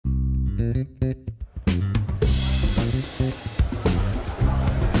All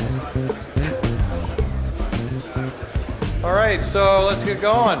right, so let's get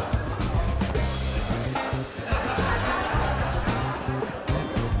going.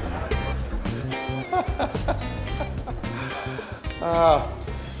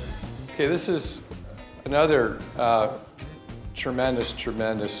 Okay, this is another tremendous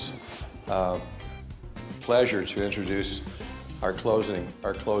pleasure to introduce our closing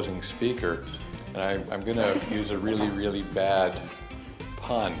speaker. And I'm going to use a really bad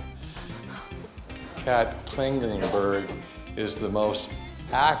pun. Katrin Klingenberg is the most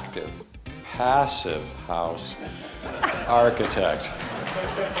active, passive house architect.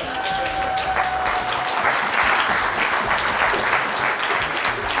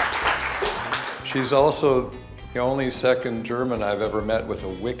 She's also the only second German I've ever met with a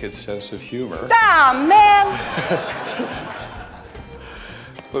wicked sense of humor. Damn, man!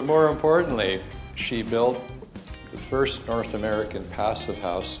 But more importantly, she built the first North American passive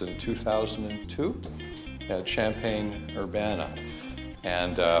house in 2002 at Champaign-Urbana.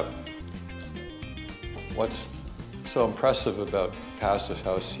 And what's so impressive about Passive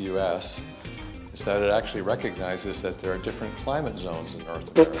House US is that it actually recognizes that there are different climate zones in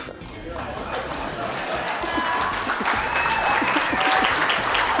North America.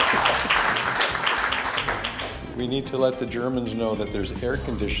 We need to let the Germans know that there's air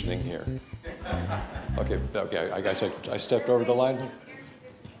conditioning here. Okay, I guess I stepped over the line.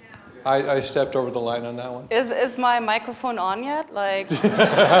 I stepped over the line on that one. Is my microphone on yet? Like,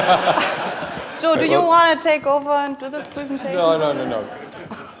 Joe, do you want to take over and do this presentation? No.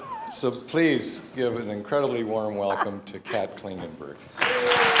 So please give an incredibly warm welcome to Katrin Klingenberg.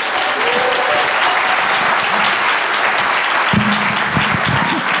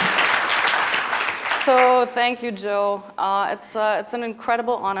 So thank you, Joe. It's an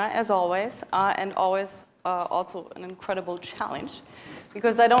incredible honor, as always, and always also an incredible challenge,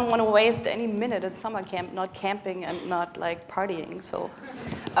 because I don't want to waste any minute at summer camp not camping and not like partying. So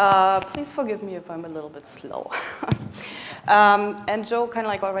please forgive me if I'm a little bit slow. And Joe kind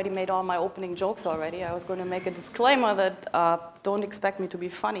of like already made all my opening jokes already. I was going to make a disclaimer that don't expect me to be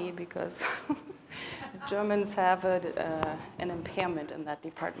funny, because Germans have an impairment in that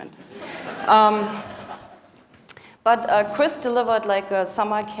department. But Chris delivered like a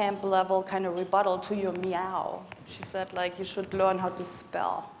summer camp level kind of rebuttal to your meow. She said, like, you should learn how to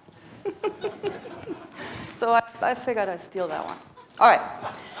spell. So I figured I'd steal that one. All right.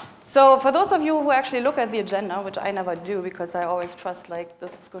 So for those of you who actually look at the agenda, which I never do because I always trust like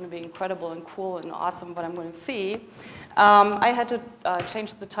this is going to be incredible and cool and awesome what I'm going to see, I had to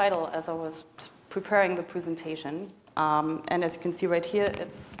change the title as I was preparing the presentation. And as you can see right here,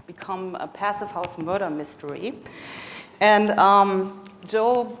 it's become a passive house murder mystery. And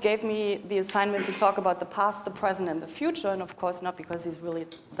Joe gave me the assignment to talk about the past, the present, and the future. And of course, not because he's really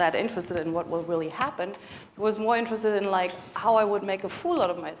that interested in what will really happen. He was more interested in like how I would make a fool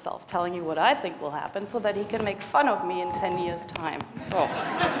out of myself, telling you what I think will happen so that he can make fun of me in 10 years' time. So,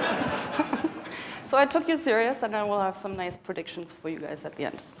 so I took you serious, and then we'll have some nice predictions for you guys at the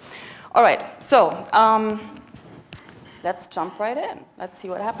end. All right, so let's jump right in. Let's see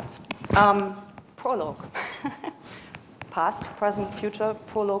what happens. Prologue. Past, present, future,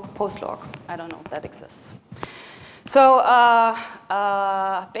 prologue, postlogue. I don't know if that exists. So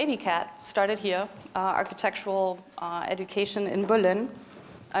Baby Cat started here, architectural education in Berlin.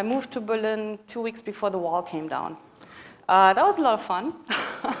 I moved to Berlin 2 weeks before the wall came down. That was a lot of fun.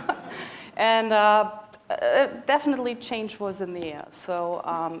 And definitely change was in the air. So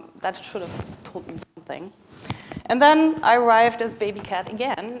that should have told me something. And then I arrived as Baby Cat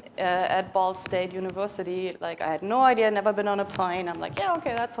again at Ball State University. Like, I had no idea, never been on a plane. I'm like, yeah,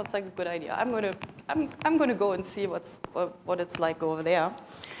 okay, that sounds like a good idea. I'm gonna go and see what it's like over there.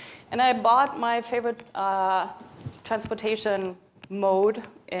 And I bought my favorite transportation mode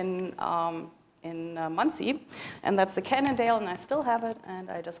in Muncie, and that's the Cannondale, and I still have it, and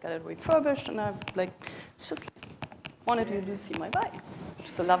I just got it refurbished, and I just wanted you to see my bike.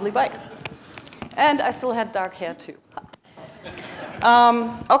 It's a lovely bike. And I still had dark hair too.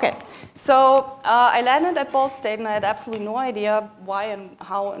 Okay, so I landed at Ball State, and I had absolutely no idea why and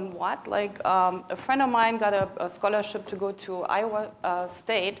how and what. Like, a friend of mine got a scholarship to go to Iowa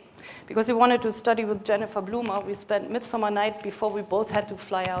State because he wanted to study with Jennifer Bloomer. We spent midsummer night before we both had to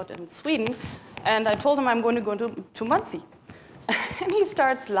fly out in Sweden, and I told him I'm going to go to Muncie. And he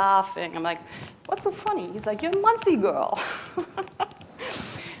starts laughing. I'm like, what's so funny? He's like, you're a Muncie girl.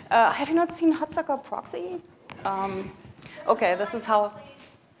 Have you not seen Hudsucker Proxy? Okay, this is how,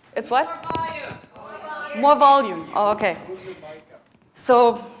 it's what? More volume. Oh, okay.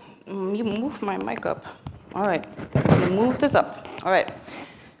 So you move my mic up. All right, move this up. All right.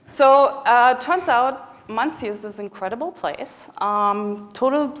 So turns out Muncie is this incredible place,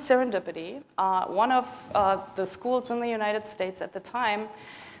 total serendipity. One of the schools in the United States at the time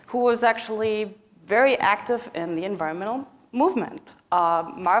who was actually very active in the environmental movement.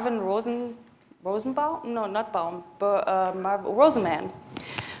 Marvin Rosenbaum? No, not Baum, but Rosenman.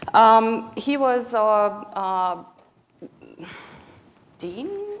 He was our dean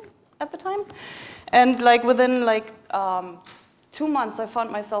at the time. And like within like 2 months, I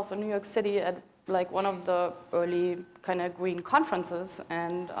found myself in New York City at like one of the early kind of green conferences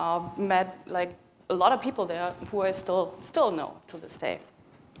and met like a lot of people there who I still know to this day.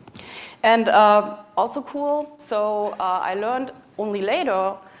 And also cool, so I learned only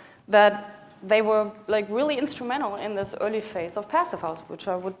later that they were like really instrumental in this early phase of Passive House, which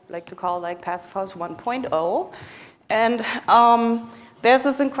I would like to call like Passive House 1.0. And there's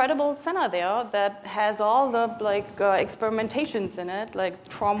this incredible center there that has all the like experimentations in it, like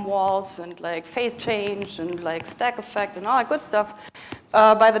trom walls and like phase change and like stack effect and all that good stuff.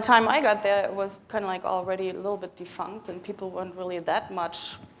 By the time I got there, it was kind of like already a little bit defunct and people weren't really that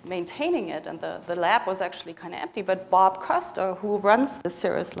much maintaining it, and the lab was actually kind of empty. But Bob Koester, who runs the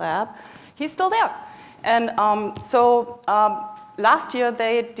Cirrus lab, he's still there. And last year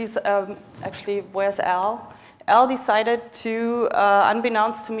they, actually, where's Al? Al decided to,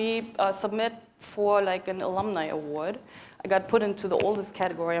 unbeknownst to me, submit for like an alumni award. I got put into the oldest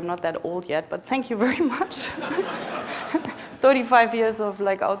category. I'm not that old yet, but thank you very much. 35 years of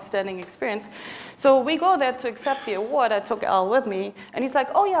like outstanding experience. So we go there to accept the award. I took Al with me, and he's like,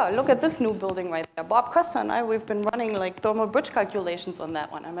 oh yeah, look at this new building right there. Bob Koester and I, we've been running like thermal bridge calculations on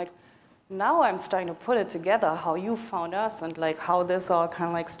that one. I'm like, now I'm starting to put it together, how you found us and like how this all kind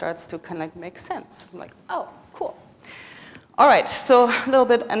of like starts to kind of like make sense. I'm like, oh, cool. All right, so a little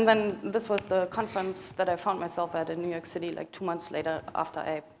bit, and then this was the conference that I found myself at in New York City like 2 months later after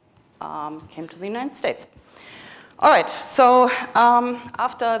I came to the United States. All right, so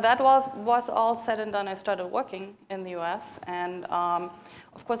after that was all said and done, I started working in the US, and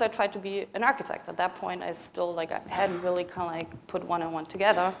of course I tried to be an architect. At that point, I still like, I hadn't really kind of like put one and one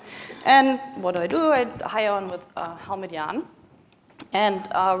together. And what do? I hire on with Helmut Jahn. And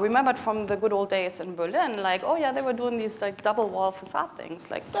remembered from the good old days in Berlin, like, oh yeah, they were doing these like double wall facade things,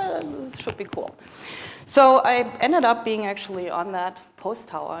 like this should be cool. So I ended up being actually on that post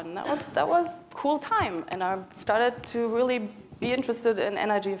tower, and that was a cool time. And I started to really be interested in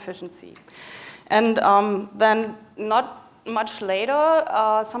energy efficiency. And then not much later,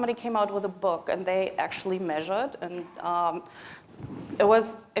 somebody came out with a book, and they actually measured, and it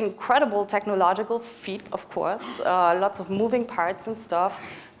was incredible technological feat, of course, lots of moving parts and stuff,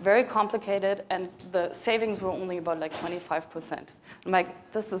 very complicated, and the savings were only about like 25%. I'm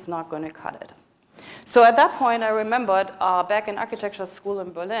like, this is not going to cut it. So at that point, I remembered back in architecture school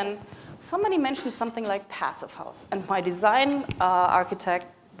in Berlin, somebody mentioned something like Passive House, and my design architect,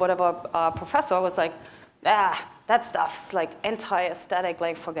 whatever professor, was like, that stuff's like anti-aesthetic,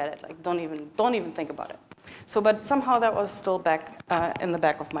 like forget it, like don't even think about it. So, but somehow that was still back in the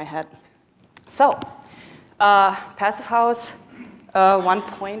back of my head. So, Passive House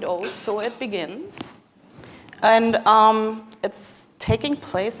 1.0, so it begins. And it's taking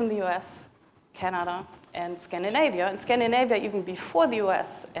place in the US, Canada, and Scandinavia. And Scandinavia even before the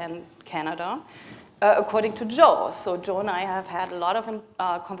US and Canada, according to Joe. So Joe and I have had a lot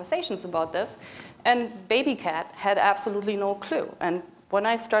of conversations about this. And Baby Cat had absolutely no clue. And when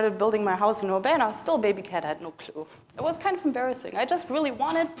I started building my house in Urbana, still Baby Cat had no clue. It was kind of embarrassing. I just really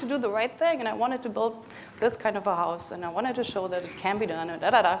wanted to do the right thing, and I wanted to build this kind of a house, and I wanted to show that it can be done, and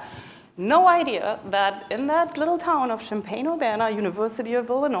da-da-da. No idea that in that little town of Champaign-Urbana, University of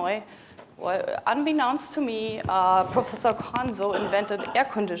Illinois, well, unbeknownst to me, Professor Konzo invented air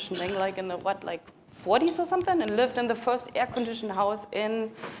conditioning, like in the, like 40s or something, and lived in the first air-conditioned house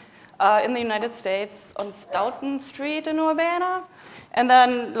in the United States on Stoughton Street in Urbana. And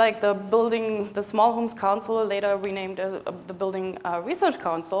then, like the Small Homes Council, later renamed the Building Research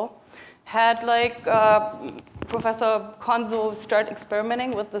Council, had like Professor Konzo start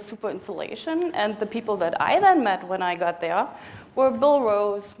experimenting with the super insulation. And the people that I then met when I got there were Bill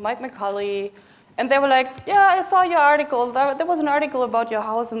Rose, Mike McCulley, and they were like, yeah, I saw your article. There was an article about your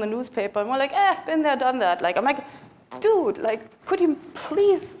house in the newspaper. And we're like, been there, done that. Like, I'm like, dude, like, could you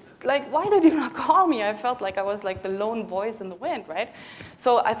please, like, why did you not call me? I felt like I was like the lone voice in the wind, right?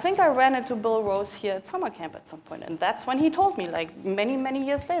 So I think I ran into Bill Rose here at summer camp at some point, and that's when he told me, like many, many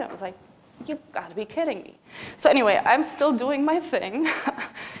years later. I was like, you've got to be kidding me. So anyway, I'm still doing my thing.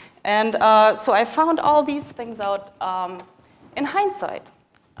 And so I found all these things out in hindsight.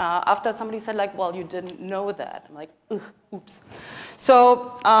 After somebody said, like, well, you didn't know that. I'm like, ugh, oops.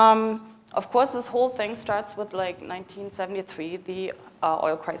 So, of course, this whole thing starts with, like, 1973, the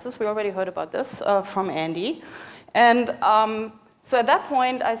oil crisis. We already heard about this from Andy. And so at that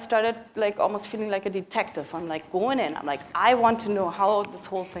point, I started, like, almost feeling like a detective. I'm, like, going in. I'm like, I want to know how this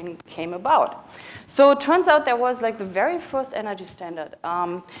whole thing came about. So it turns out there was, like, the very first energy standard,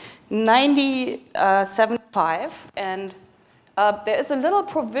 1975, and there is a little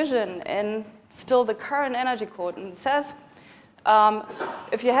provision in still the current energy code, and it says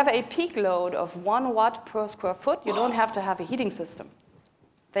if you have a peak load of 1 watt per square foot, you don't have to have a heating system.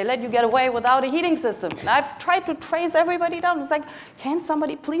 They let you get away without a heating system. And I've tried to trace everybody down. It's like, can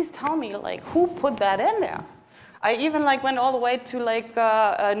somebody please tell me, like, who put that in there? I even, like, went all the way to, like,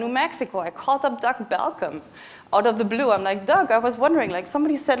 New Mexico. I called up Doug Balcom out of the blue. I'm like, Doug, I was wondering, like,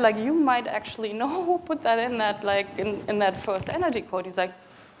 somebody said, like, you might actually know who put that in that, like, in that first energy code. He's like,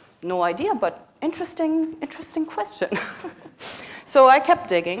 no idea, but interesting question. So I kept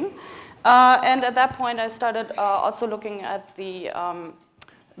digging. And at that point, I started also looking at the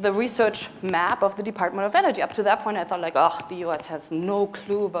research map of the Department of Energy. Up to that point, I thought, like, oh, the US has no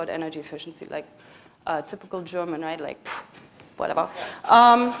clue about energy efficiency, like typical German, right? Like, pff, whatever.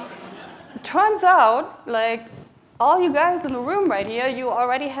 Turns out, like, all you guys in the room right here, you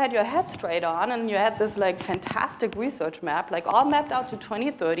already had your head straight on, and you had this, like, fantastic research map, like, all mapped out to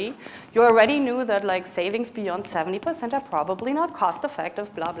 2030. You already knew that, like, savings beyond 70% are probably not cost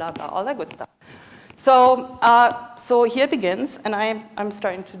effective, blah, blah, blah, all that good stuff. So, so here it begins, and I'm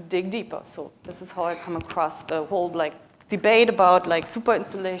starting to dig deeper. So this is how I come across the whole, like, debate about, like, super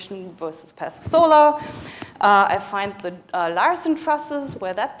installation versus passive solar. I find the Larsen trusses,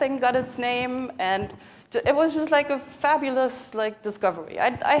 where that thing got its name, and it was just, like, a fabulous, like, discovery.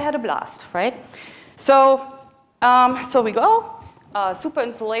 I had a blast, right? So, so we go. Super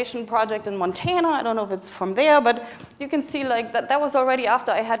installation project in Montana. I don't know if it's from there, but you can see, like, that was already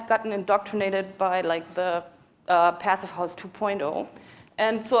after I had gotten indoctrinated by, like, the Passive House 2.0.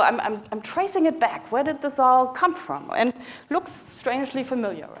 And so I'm tracing it back. Where did this all come from? And looks strangely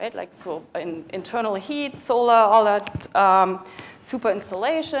familiar, right? Like, so internal heat, solar, all that super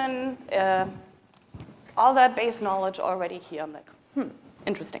installation, all that base knowledge already here. I'm like,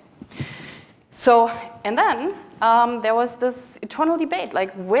 interesting. So, and then there was this eternal debate,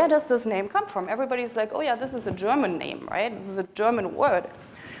 like, where does this name come from? Everybody's like, oh yeah, this is a German name, right? This is a German word.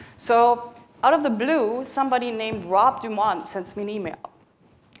 So out of the blue, somebody named Rob Dumont sends me an email.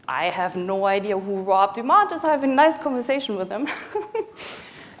 I have no idea who Rob Dumont is. I have a nice conversation with him.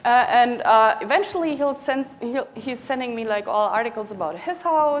 And eventually he's sending me, like, all articles about his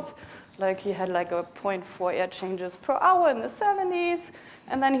house. Like, he had, like, a 0.4 air changes per hour in the 70s.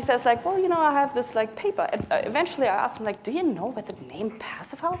 And then he says, like, well, you know, I have this, like, paper. And, eventually I asked him, like, do you know where the name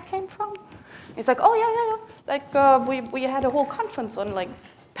Passive House came from? He's like, oh, yeah. Like, we had a whole conference on, like,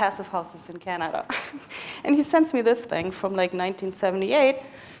 passive houses in Canada. And he sends me this thing from, like, 1978.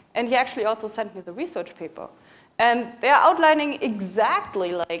 And he actually also sent me the research paper. And they're outlining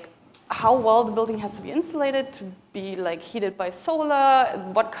exactly, like, how well the building has to be insulated to be, like, heated by solar,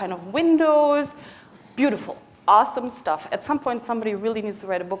 what kind of windows. Beautiful, awesome stuff. At some point, somebody really needs to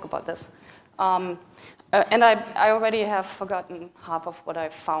write a book about this. And I already have forgotten half of what I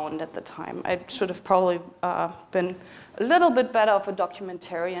found at the time. I should have probably been a little bit better of a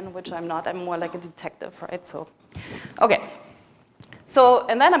documentarian, which I'm not. I'm more like a detective, right? So, okay. So,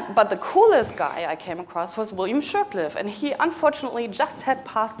 and then, but the coolest guy I came across was William Shircliffe, and he unfortunately just had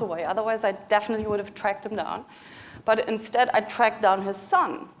passed away. Otherwise, I definitely would have tracked him down. But instead, I tracked down his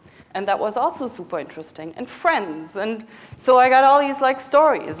son, and that was also super interesting, and friends. And so I got all these, like,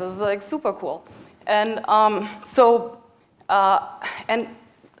 stories. It was, like, super cool. And and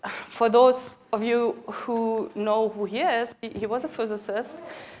for those of you who know who he is, he was a physicist,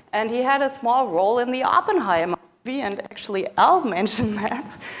 and he had a small role in the Oppenheimer movie, and actually Al mentioned that.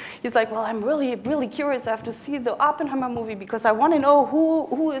 He's like, well, I'm really, really curious. I have to see the Oppenheimer movie because I want to know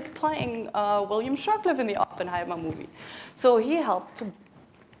who is playing William Shircliffe in the Oppenheimer movie. So he helped to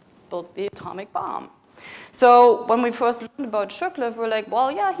build the atomic bomb. So when we first learned about Shircliffe, we're like,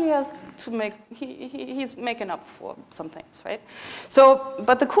 well, yeah, he has to make, he's making up for some things, right? So,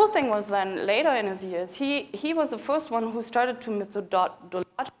 but the cool thing was then later in his years, he was the first one who started to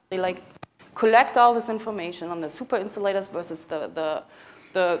methodologically, like, collect all this information on the super insulators versus the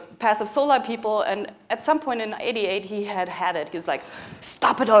passive solar people. And at some point in '88, he had it. He was like,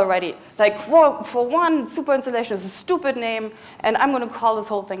 stop it already. Like, for one, super insulation is a stupid name, and I'm going to call this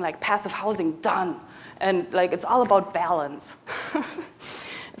whole thing, like, passive housing done. And, like, it's all about balance.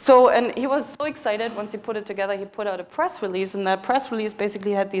 So, and he was so excited once he put it together, he put out a press release, and that press release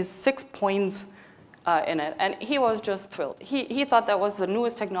basically had these 6 points in it, and he was just thrilled. He thought that was the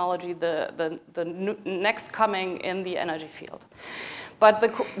newest technology, the next coming in the energy field. But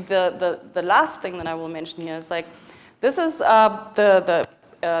the last thing that I will mention here is like, this is the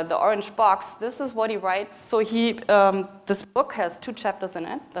orange box. This is what he writes. So this book has 2 chapters in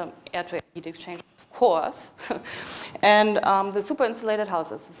it, the air-to-air heat exchange, of course, and the super insulated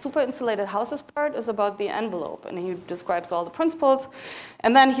houses. The super insulated houses part is about the envelope, and he describes all the principles.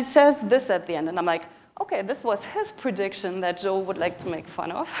 And then he says this at the end, and I'm like, okay, this was his prediction that Joe would like to make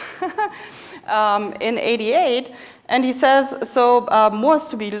fun of in '88. And he says, so more is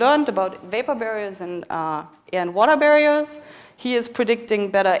to be learned about vapor barriers and air and water barriers. He is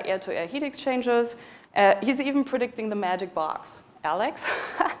predicting better air-to-air heat exchangers. He's even predicting the magic box, Alex.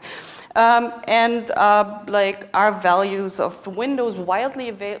 Like our values of windows widely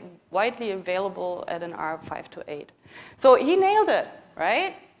available at an R5 to 8. So he nailed it,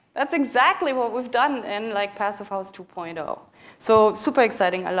 right? That's exactly what we've done in like Passive House 2.0. So super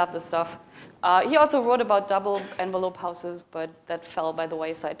exciting, I love this stuff. He also wrote about double envelope houses, but that fell by the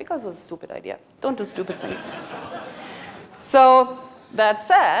wayside because it was a stupid idea. Don't do stupid things. So that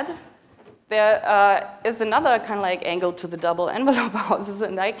said, there is another kind of like angle to the double envelope houses,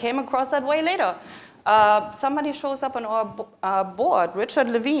 and I came across that way later. Somebody shows up on our board, Richard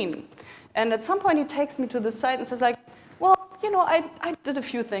Levine, and at some point he takes me to the site and says like, well, you know, I did a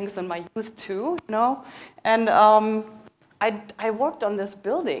few things in my youth too, you know, and I worked on this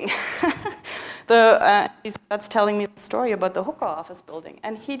building. He starts telling me the story about the Hooker office building,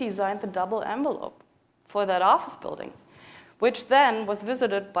 and he designed the double envelope for that office building, which then was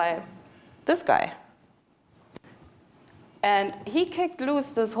visited by this guy. And he kicked loose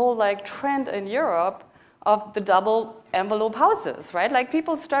this whole like trend in Europe of the double envelope houses, right? Like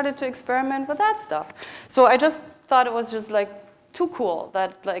people started to experiment with that stuff. So I just thought it was just like too cool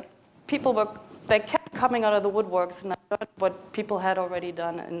that like they kept coming out of the woodworks, and I learned what people had already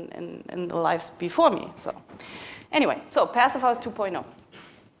done in the lives before me. So anyway, so Passive House 2.0.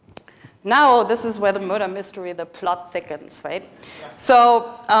 Now this is where the murder mystery, the plot thickens, right?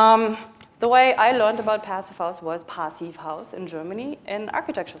 So the way I learned about Passive House was Passive House in Germany in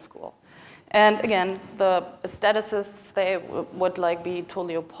architecture school. And again, the aestheticists, they would like be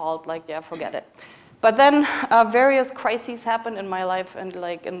totally appalled, like, yeah, forget it. But then various crises happened in my life and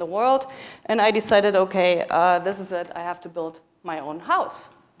like in the world, and I decided, okay, this is it. I have to build my own house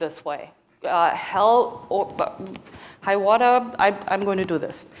this way. Hell or high water, I'm going to do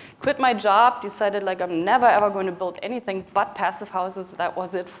this. Quit my job, decided like I'm never ever going to build anything but passive houses. That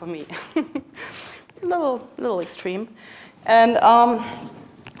was it for me. little extreme. And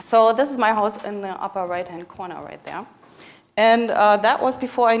so this is my house in the upper right-hand corner right there. And that was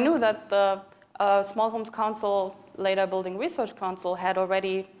before I knew that the Small Homes Council, later Building Research Council, had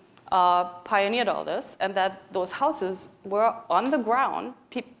already pioneered all this, and that those houses were on the ground.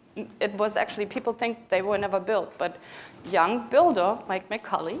 It was actually, people think they were never built, but young builder, Mike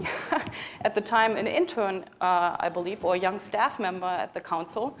McCulley, at the time an intern, I believe, or a young staff member at the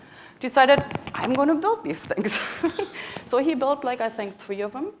council, decided, I'm going to build these things. So he built, like, I think 3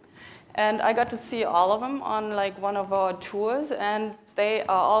 of them. And I got to see all of them on, like, one of our tours, and they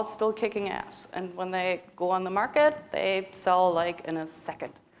are all still kicking ass. And when they go on the market, they sell, like, in a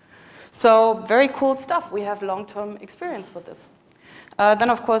second. So very cool stuff. We have long-term experience with this.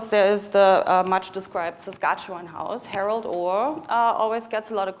 Then, of course, there is the much-described Saskatchewan house. Harold Orr always gets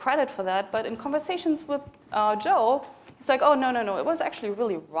a lot of credit for that, but in conversations with Joe, he's like, oh, no, it was actually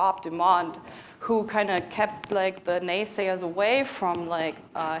really Rob Dumont who kind of kept, like, the naysayers away from, like,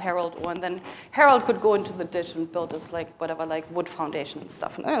 Harold Orr, and then Harold could go into the ditch and build this, like, whatever, like, wood foundation and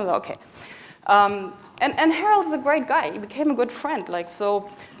stuff. And I was like, okay. And Harold is a great guy. He became a good friend. Like, so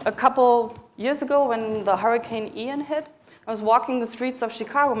a couple years ago when the Hurricane Ian hit, I was walking the streets of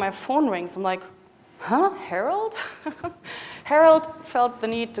Chicago, my phone rings. I'm like, huh, Harold? Harold felt the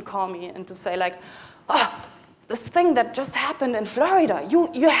need to call me and to say, like, oh, this thing that just happened in Florida,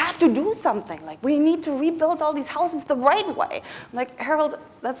 you have to do something. Like, we need to rebuild all these houses the right way. I'm like, Harold,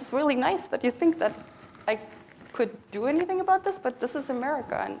 that's really nice that you think that I could do anything about this, but this is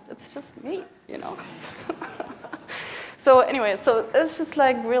America, and it's just me, you know. So anyway, so it's just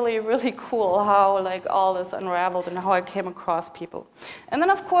like really, really cool how like all this unraveled and how I came across people. And then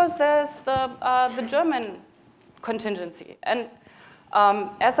of course there's the German contingency. And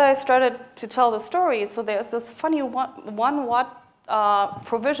as I started to tell the story, so there's this funny 1 watt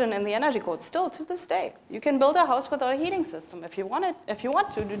provision in the energy code still to this day. You can build a house without a heating system if you want it. If you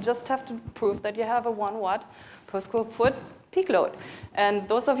want to, you just have to prove that you have a 1 watt per square foot peak load. And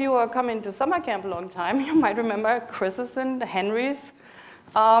those of you who are coming to summer camp a long time, you might remember Chris's and Henry's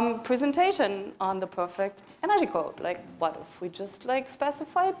presentation on the perfect energy code. Like, what if we just like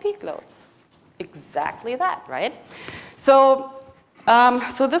specify peak loads? Exactly that, right? So,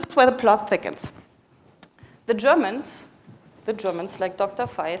 so this is where the plot thickens. The Germans, like Dr.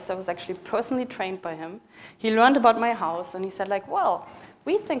 Phius, I was actually personally trained by him. He learned about my house, and he said, like, well,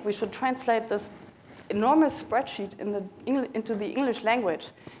 we think we should translate this enormous spreadsheet into the English language,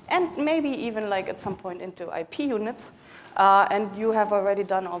 and maybe even, like, at some point into IP units. And you have already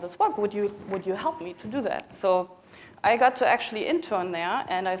done all this work. Would you help me to do that? So I got to actually intern there,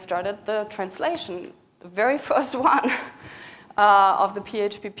 and I started the translation, the very first one. Of the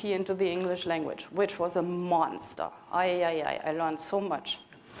PHPP into the English language, which was a monster. I learned so much.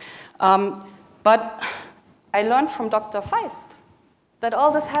 But I learned from Dr. Phius that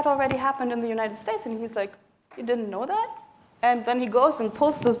all this had already happened in the United States, and he's like, you didn't know that? And then he goes and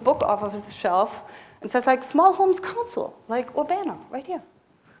pulls this book off of his shelf and says, like, Small Homes Council, like Urbana, right here.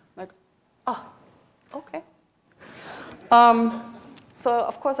 Like, oh, okay. So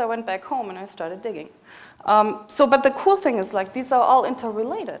of course I went back home and I started digging. But the cool thing is, like, these are all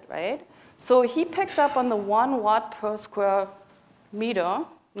interrelated, right? So he picked up on the 1 watt per square meter,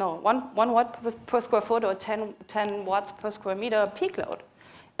 no, 1 watt per square foot, or 10 watts per square meter peak load.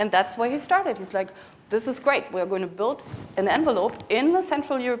 And that's where he started. He's like, this is great. We're going to build an envelope in the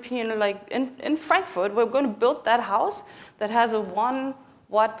Central European, like in Frankfurt. We're going to build that house that has a 1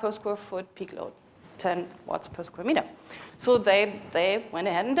 watt per square foot peak load, 10 watts per square meter. So they went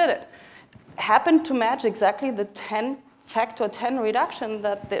ahead and did it. Happened to match exactly the factor 10 reduction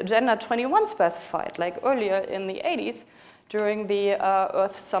that the Agenda 21 specified, like earlier in the 80s during the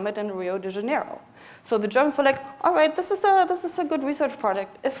Earth Summit in Rio de Janeiro. So the Germans were like, all right, this is a good research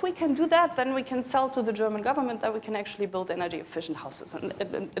project. If we can do that, then we can sell to the German government that we can actually build energy efficient houses, and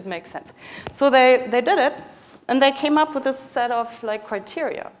it makes sense. So they did it, and they came up with this set of like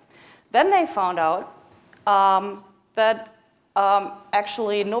criteria. Then they found out that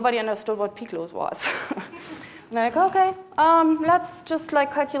actually nobody understood what peak load was. And they're like, okay, let's just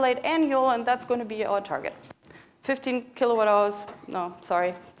like calculate annual, and that's going to be our target. 15 kilowatt hours, no,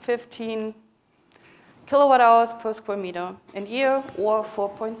 sorry, 15 kilowatt hours per square meter in year, or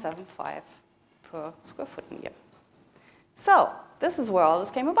 4.75 per square foot in year. So this is where all this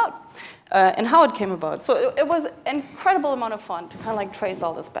came about, and how it came about. So it was an incredible amount of fun to kind of like trace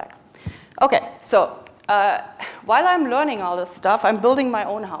all this back. Okay, so while I'm learning all this stuff, I'm building my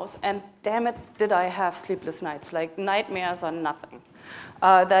own house, and damn it, did I have sleepless nights, like nightmares or nothing.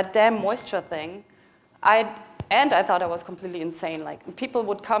 That damn moisture thing, I thought I was completely insane. Like, people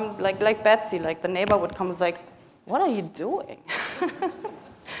would come, like Betsy, like the neighbor would come and was like, what are you doing?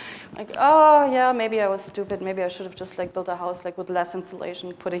 Like, oh yeah, maybe I was stupid. Maybe I should have just like built a house like with less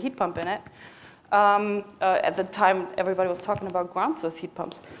insulation, put a heat pump in it. At the time, everybody was talking about ground source heat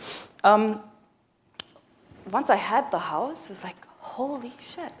pumps. Once I had the house, it was like, holy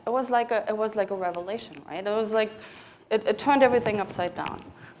shit. It was like a revelation, right? It was like, it turned everything upside down.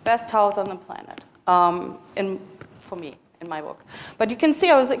 Best house on the planet, for me, in my book. But you can see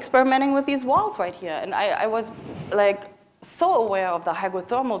I was experimenting with these walls right here, and I was like so aware of the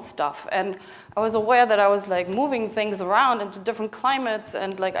hygrothermal stuff, and I was aware that I was like moving things around into different climates,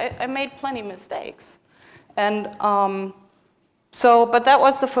 and like I made plenty of mistakes. And but that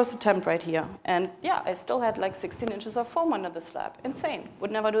was the first attempt right here. And yeah, I still had like 16 inches of foam under the slab. Insane.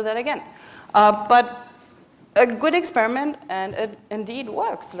 Would never do that again. But a good experiment, and it indeed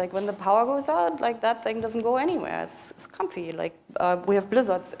works. Like when the power goes out, like that thing doesn't go anywhere. It's comfy. Like we have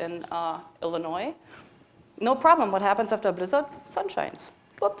blizzards in Illinois. No problem. What happens after a blizzard? Sun shines.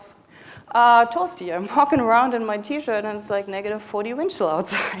 Whoops. Toasty. I'm walking around in my t-shirt, and it's like -40 wind chill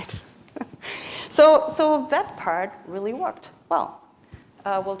outside. So that part really worked well.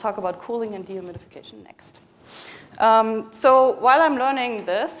 We'll talk about cooling and dehumidification next. So while I'm learning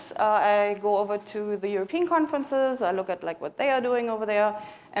this, I go over to the European conferences. I look at like what they are doing over there.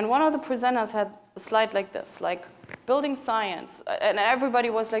 And one of the presenters had a slide like this, like building science. And everybody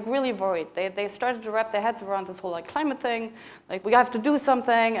was like really worried. They started to wrap their heads around this whole like climate thing. Like we have to do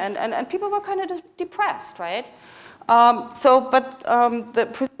something. And people were kind of depressed, right? The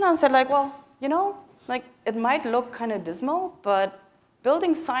presenter said like, well, you know, like it might look kind of dismal, but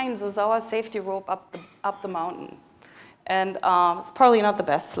building science is our safety rope up the mountain. And it's probably not the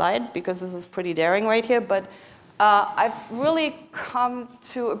best slide because this is pretty daring right here, but I've really come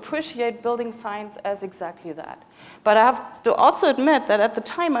to appreciate building science as exactly that. But I have to also admit that at the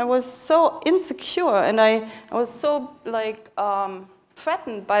time I was so insecure, and I was so like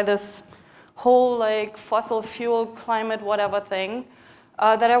threatened by this whole like fossil fuel, climate, whatever thing,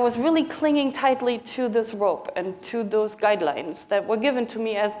 that I was really clinging tightly to this rope and to those guidelines that were given to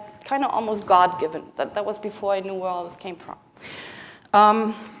me as kind of almost God-given. That was before I knew where all this came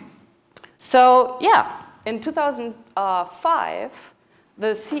from. So yeah, in 2005,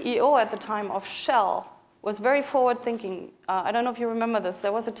 the CEO at the time of Shell was very forward-thinking. I don't know if you remember this.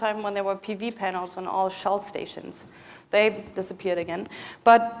 There was a time when there were PV panels on all Shell stations. They disappeared again.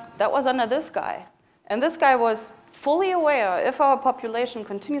 But that was under this guy. And this guy was fully aware, if our population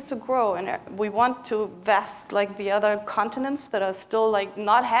continues to grow and we want to vest like the other continents that are still like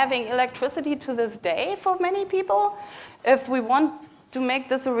not having electricity to this day for many people, if we want to make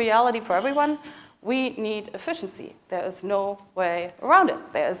this a reality for everyone, we need efficiency. There is no way around it.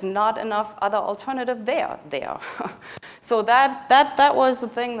 There is not enough other alternative there. So that was the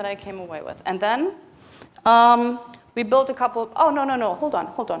thing that I came away with. And then we built a couple, oh, no, hold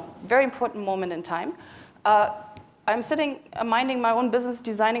on. Very important moment in time. I'm sitting, minding my own business,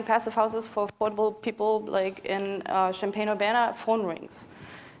 designing passive houses for affordable people like in Champaign-Urbana, phone rings.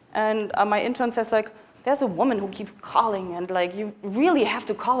 And my intern says like, there's a woman who keeps calling and like, you really have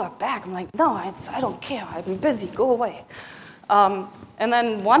to call her back. I'm like, no, I don't care, I'm busy, go away. And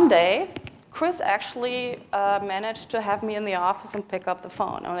then one day, Chris actually managed to have me in the office and pick up the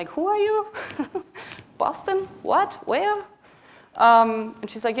phone. I'm like, who are you? Boston? What? Where? And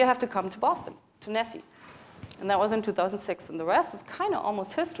she's like, you have to come to Boston, to Nessie. And that was in 2006, and the rest is kind of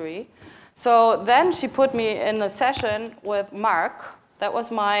almost history. So then she put me in a session with Mark. That was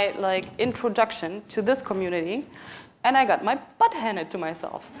my like introduction to this community, and I got my butt handed to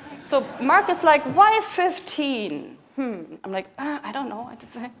myself. So Mark is like, why 15? I'm like, I don't know, I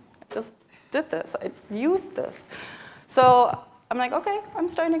just did this, I used this. So I'm like, okay, I'm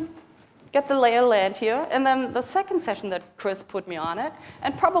starting to get the lay of land here. And then the second session that Chris put me on it,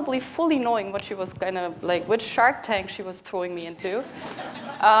 and probably fully knowing what she was gonna, like, which Shark Tank she was throwing me into,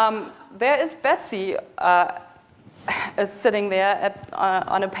 there is Betsy is sitting there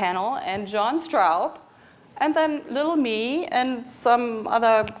on a panel, and John Straub, and then little me and some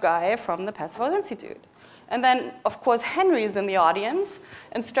other guy from the Passive House Institute. And then, of course, Henry's in the audience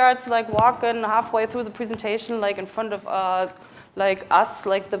and starts like walking halfway through the presentation, like in front of like us,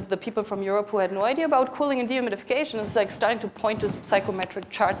 like the people from Europe who had no idea about cooling and dehumidification. It's like starting to point to psychometric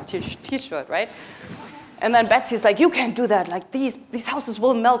chart t-shirt, right? And then Betsy's like, you can't do that. Like these houses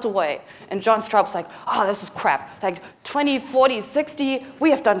will melt away. And John Straub's like, oh, this is crap. Like 20, 40, 60, we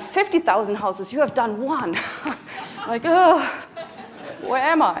have done 50,000 houses. You have done one. Like, oh, where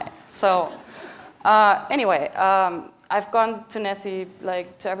am I? So anyway, I've gone to Nessie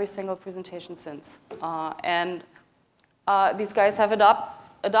like to every single presentation since. And these guys have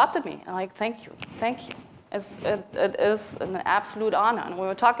adopted me. I'm like, thank you. It is an absolute honor. And we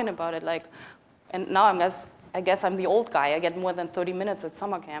were talking about it, like, and now I guess I'm the old guy. I get more than 30 minutes at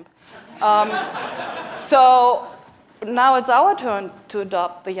summer camp. So now it's our turn to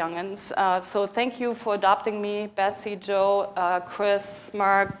adopt the youngins. So thank you for adopting me, Betsy, Joe, Chris,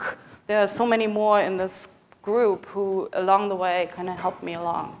 Mark. There are so many more in this group who, along the way, kind of helped me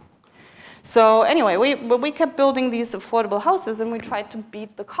along. So anyway, we kept building these affordable houses, and we tried to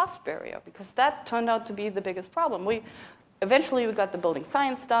beat the cost barrier, because that turned out to be the biggest problem. Eventually, we got the building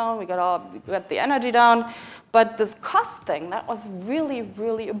science down, we got the energy down, but this cost thing, that was really,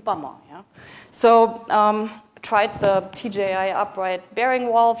 really a bummer. Yeah? So tried the TJI upright bearing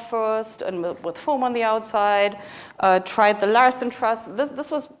wall first, and with foam on the outside. Tried the Larson truss.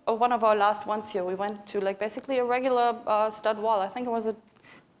 This was one of our last ones here. We went to like basically a regular stud wall. I think it was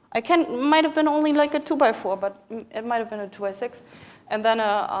might have been only like a 2x4, but it might have been a 2x6, and then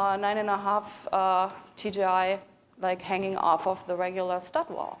a 9.5 TJI like hanging off of the regular stud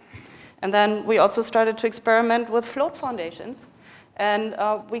wall. And then we also started to experiment with float foundations, and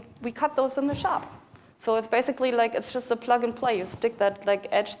we cut those in the shop. So it's basically like, it's just a plug and play. You stick that like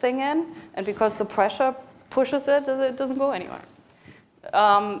edge thing in, and because the pressure pushes it, it doesn't go anywhere.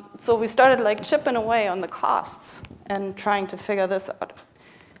 So we started like chipping away on the costs and trying to figure this out.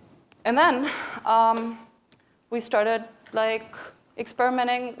 And then we started like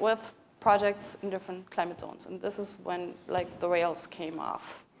experimenting with projects in different climate zones. And this is when like the rails came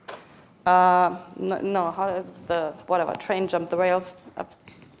off. No, how did the train jumped the rails?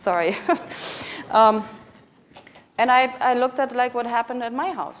 Sorry. And I looked at like what happened at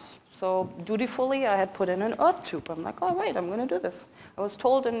my house. So dutifully, I had put in an earth tube. I'm like, all right, I'm going to do this. I was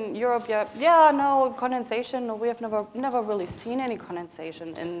told in Europe, no condensation. No, we have never really seen any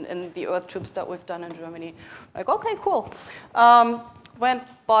condensation in the earth tubes that we've done in Germany. Like, okay, cool.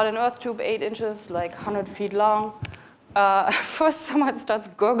 Bought an earth tube 8 inches, like 100 feet long. First, someone starts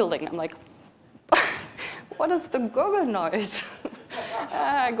gurgling. I'm like, what is the gurgle noise?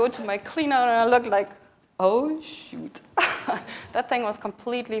 I go to my cleaner and I look like, oh shoot. That thing was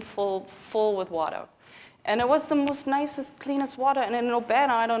completely full with water. And it was the most nicest, cleanest water. And in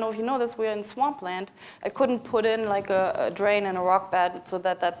Urbana, I don't know if you know this, we're in swampland. I couldn't put in like a drain and a rock bed so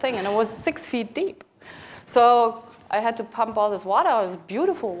that thing, and it was 6 feet deep. So I had to pump all this water. It was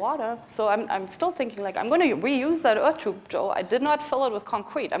beautiful water. So I'm still thinking like, I'm going to reuse that earth tube, Joe. I did not fill it with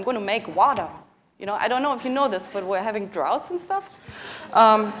concrete. I'm going to make water. You know, I don't know if you know this, but we're having droughts and stuff.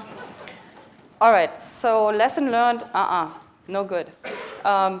 All right, so lesson learned, no good.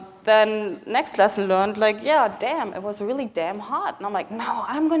 Then next lesson learned, like, yeah, damn, it was really damn hot. And I'm like, no,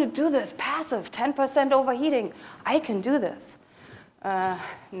 I'm going to do this, passive, 10% overheating. I can do this.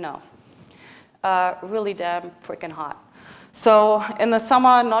 No, really damn freaking hot. So in the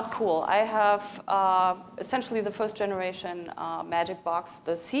summer, not cool. I have essentially the first generation Magic Box,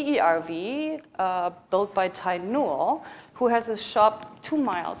 the CERV, built by Ty Newell, who has a shop 2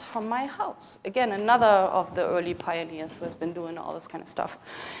 miles from my house. Again, another of the early pioneers who has been doing all this kind of stuff.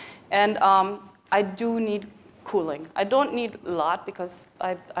 And I do need cooling. I don't need a lot because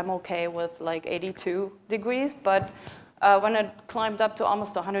I'm okay with like 82 degrees, but when it climbed up to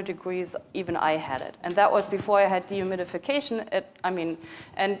almost 100 degrees, even I had it. And that was before I had dehumidification.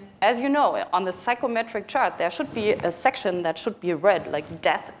 And as you know, on the psychometric chart, there should be a section that should be red, like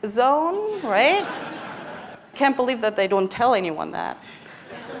death zone, right? Can't believe that they don't tell anyone that.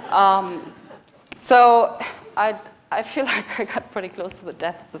 So I feel like I got pretty close to the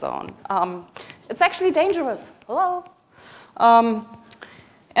death zone. It's actually dangerous. Hello?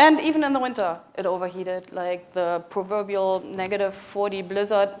 And even in the winter, it overheated, like the proverbial -40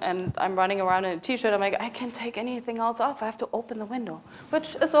 blizzard, and I'm running around in a t-shirt. I'm like, I can't take anything else off. I have to open the window,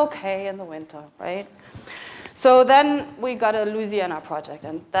 which is okay in the winter, right? So then we got a Louisiana project,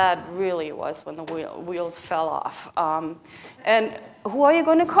 and that really was when the wheels fell off. And who are you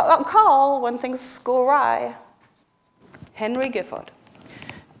going to call when things go awry? Henry Gifford.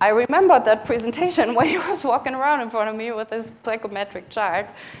 I remember that presentation where he was walking around in front of me with his psychometric chart,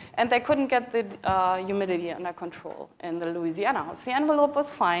 and they couldn't get the humidity under control in the Louisiana house. The envelope was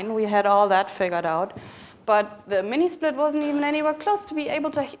fine. We had all that figured out. But the mini split wasn't even anywhere close to be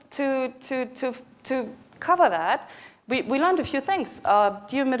able to cover that. We learned a few things.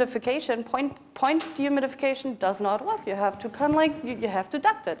 Dehumidification, point dehumidification does not work. You have to kind of like, you have to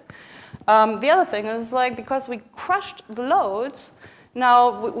duct it. The other thing is like, because we crushed the loads, now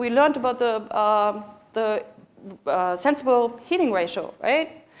we learned about the sensible heating ratio, right?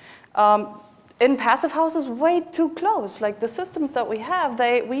 In passive houses, way too close. Like the systems that we have,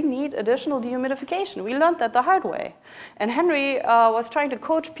 we need additional dehumidification. We learned that the hard way. And Henry was trying to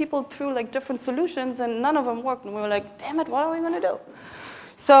coach people through like different solutions, and none of them worked. And we were like, damn it, what are we going to do?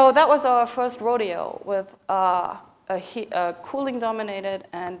 So that was our first rodeo with a cooling-dominated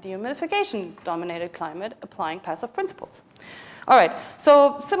and dehumidification-dominated climate applying passive principles. All right,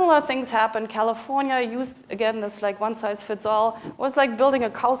 so similar things happened. California used, again, this like one-size-fits-all. It was like building a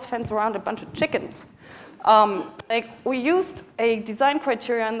cow's fence around a bunch of chickens. Like we used a design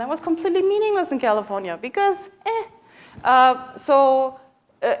criterion that was completely meaningless in California because,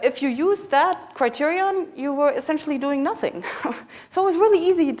 if you used that criterion, you were essentially doing nothing. So it was really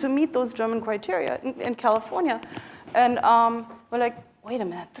easy to meet those German criteria in California. And we're like, wait a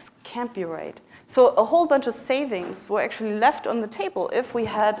minute, this can't be right. So a whole bunch of savings were actually left on the table if we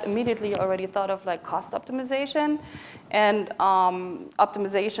had immediately already thought of like cost optimization and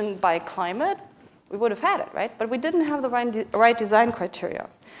optimization by climate. We would have had it, right? But we didn't have the right design criteria.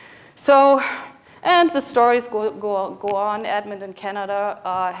 So, and the stories go on. Edmonton, Canada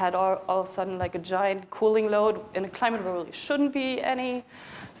had all of a sudden like a giant cooling load in a climate where really shouldn't be any.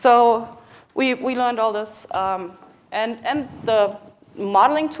 So we learned all this. And the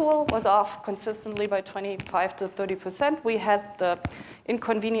modeling tool was off consistently by 25 to 30%. We had the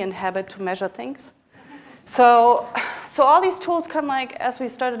inconvenient habit to measure things. So all these tools kind of like, as we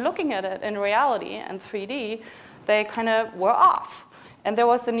started looking at it in reality and 3D, they kind of were off. And there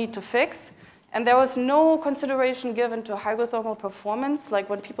was the need to fix. And there was no consideration given to hydrothermal performance. Like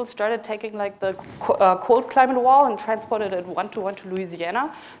when people started taking like the cold climate wall and transported it one-to-one to Louisiana,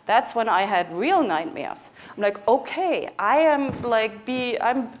 that's when I had real nightmares. I'm like, okay, I am like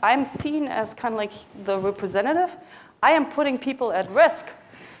I'm seen as kind of like the representative. I am putting people at risk.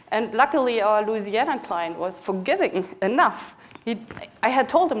 And luckily our Louisiana client was forgiving enough. I had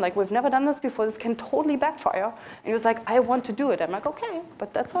told him, like, we've never done this before. This can totally backfire. And he was like, I want to do it. I'm like, okay,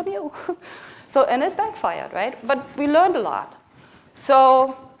 but that's on you. So, and it backfired, right? But we learned a lot.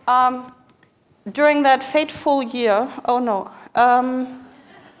 So during that fateful year, oh no.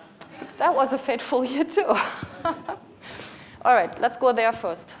 that was a fateful year too. All right, let's go there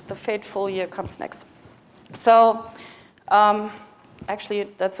first. The fateful year comes next. So actually,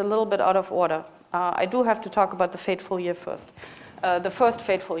 that's a little bit out of order. I do have to talk about the fateful year first. The first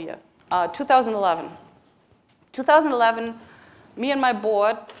fateful year, 2011. 2011, me and my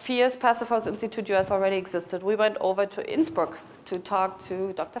board, Phius Passive House Institute US already existed. We went over to Innsbruck to talk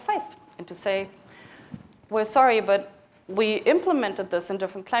to Dr. Feist and to say, we're sorry, but we implemented this in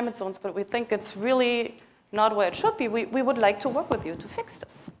different climate zones, but we think it's really not where it should be. We would like to work with you to fix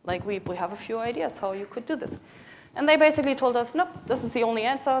this. Like, we have a few ideas how you could do this. And they basically told us, nope, this is the only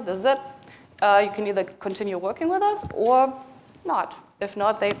answer, this is it. You can either continue working with us or not. If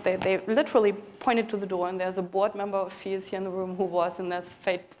not, they literally pointed to the door, and there's a board member of Phius here in the room who was in this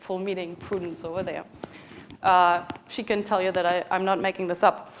fateful meeting, Prudence, over there. She can tell you that I'm not making this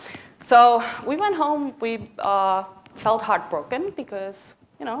up. So we went home. We felt heartbroken because,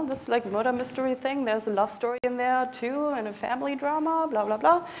 you know, this like murder mystery thing, there's a love story in there too, and a family drama, blah, blah,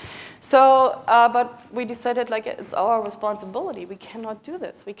 blah. So, but we decided like it's our responsibility. We cannot do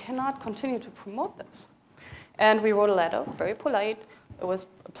this. We cannot continue to promote this. And we wrote a letter, very polite. It was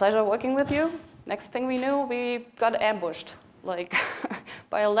a pleasure working with you. Next thing we knew, we got ambushed, like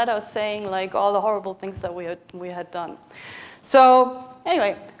by a letter saying like all the horrible things that we had done. So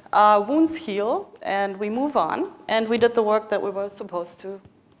anyway, wounds heal, and we move on, and we did the work that we were supposed to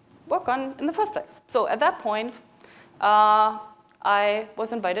work on in the first place. So at that point, I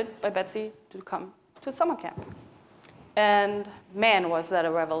was invited by Betsy to come to summer camp. And man, was that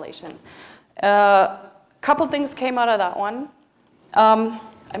a revelation. Couple things came out of that one.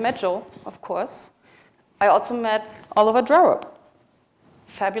 I met Joe, of course. I also met Oliver Drerup.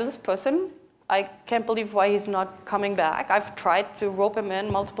 Fabulous person. I can't believe why he's not coming back. I've tried to rope him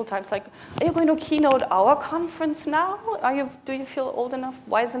in multiple times, like, are you going to keynote our conference now? Do you feel old enough,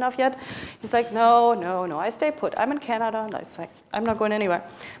 wise enough yet? He's like, no, I stay put. I'm in Canada, and I was like, I'm not going anywhere.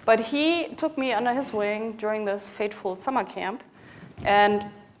 But he took me under his wing during this fateful summer camp, and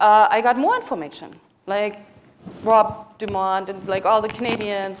I got more information. Like Rob Dumont and like all the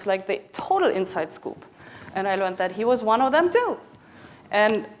Canadians, like the total inside scoop. And I learned that he was one of them too.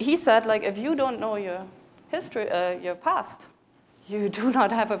 And he said, like, if you don't know your history, your past, you do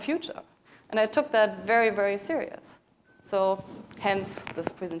not have a future. And I took that very, very serious. So hence this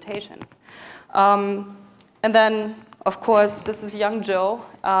presentation. And then, of course, this is young Joe.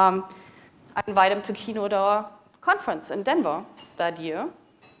 I invited him to keynote our conference in Denver that year.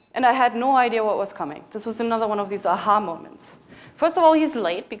 And I had no idea what was coming. This was another one of these aha moments. First of all, he's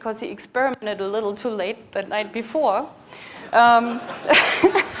late because he experimented a little too late the night before. I'm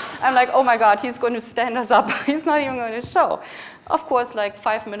like, oh my God, he's going to stand us up. He's not even going to show. Of course, like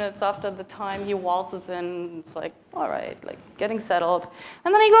 5 minutes after the time, he waltzes in. It's like, all right, like getting settled.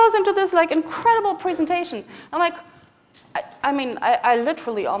 And then he goes into this like incredible presentation. I'm like, I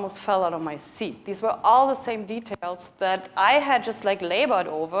literally almost fell out of my seat. These were all the same details that I had just like labored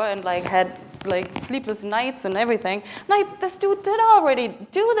over and like had like sleepless nights and everything. Like, this dude did already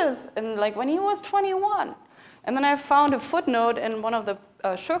do this and like when he was 21. And then I found a footnote in one of the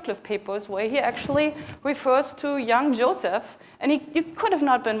Shercliffe papers where he actually refers to young Joseph, and you could have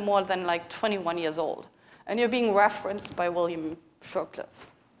not been more than like 21 years old. And you're being referenced by William Shercliffe.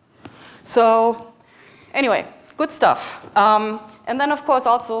 So anyway, good stuff. And then, of course,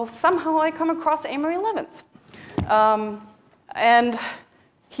 also, somehow I come across Amory Levins. And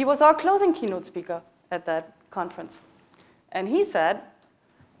he was our closing keynote speaker at that conference. And he said,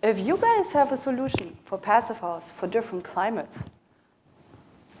 if you guys have a solution for Passive House for different climates,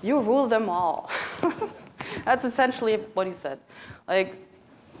 you rule them all. That's essentially what he said. Like,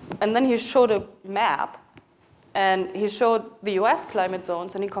 and then he showed a map, and he showed the US climate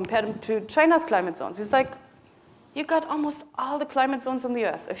zones, and he compared them to China's climate zones. He's like, you got almost all the climate zones in the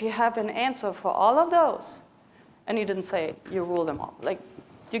US. If you have an answer for all of those, and he didn't say you rule them all. Like,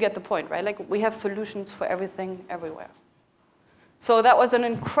 you get the point, right? Like, we have solutions for everything, everywhere. So that was an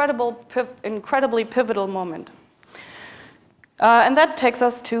incredibly pivotal moment. And that takes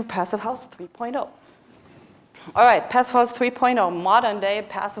us to Passive House 3.0. All right, Passive House 3.0, modern day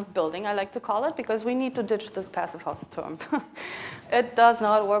passive building, I like to call it, because we need to ditch this passive house term. It does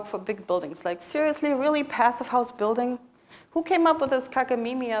not work for big buildings. Like, seriously, really passive house building? Who came up with this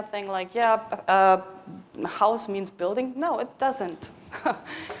cacamimia thing like, yeah, house means building? No, it doesn't.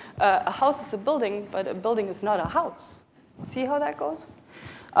 A house is a building, but a building is not a house. See how that goes?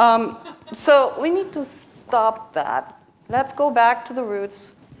 So we need to stop that. Let's go back to the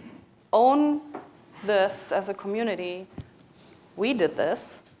roots, own this as a community. We did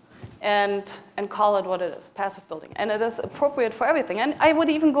this, and call it what it is, passive building. And it is appropriate for everything. And I would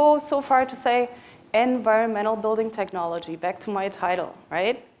even go so far to say environmental building technology, back to my title,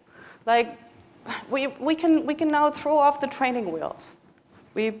 right? Like, we can now throw off the training wheels.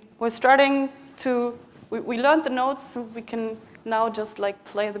 We're starting to, we learned the notes, so we can now just like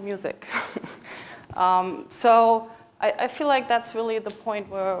play the music. So I feel like that's really the point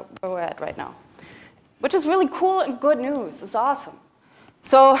where we're at right now, which is really cool and good news. It's awesome.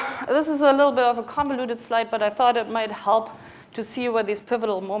 So this is a little bit of a convoluted slide, but I thought it might help to see where these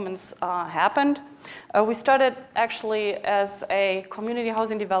pivotal moments happened. We started actually as a community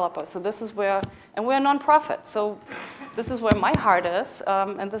housing developer. So this is where, and we're a nonprofit. So this is where my heart is.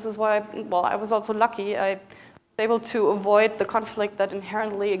 And this is why, well, I was also lucky. I was able to avoid the conflict that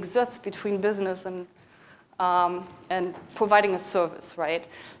inherently exists between business and providing a service, right?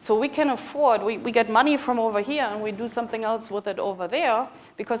 So we can afford, we get money from over here and we do something else with it over there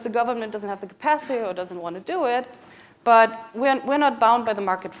because the government doesn't have the capacity or doesn't want to do it. But we're not bound by the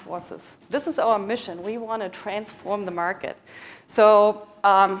market forces. This is our mission. We want to transform the market. So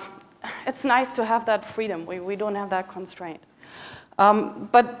it's nice to have that freedom. We don't have that constraint.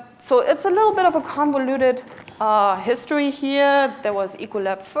 So it's a little bit of a convoluted history here. There was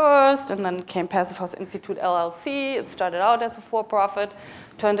Ecolab first, and then came Passive House Institute LLC. It started out as a for-profit,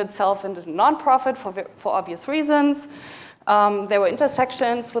 turned itself into a non-profit for obvious reasons. There were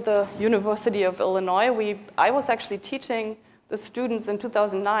intersections with the University of Illinois. I was actually teaching the students in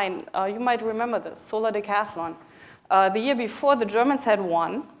 2009. You might remember this, Solar Decathlon. The year before, the Germans had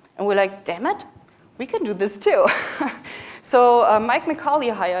won, and we're like, damn it, we can do this too. So Mike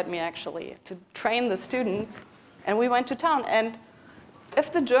McCauley hired me, actually, to train the students, and we went to town. And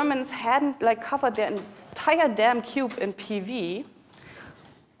if the Germans hadn't covered their entire damn cube in PV,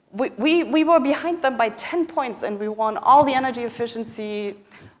 we were behind them by 10 points, and we won all the energy efficiency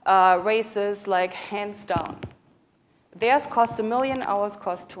races, hands down. Theirs cost $1 million, ours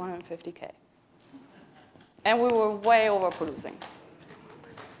cost $250K. And we were way overproducing.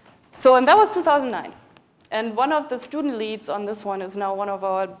 So, and that was 2009. And one of the student leads on this one is now one of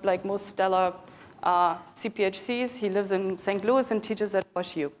our most stellar CPHCs. He lives in St. Louis and teaches at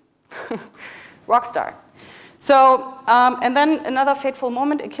WashU. Rockstar. So, and then another fateful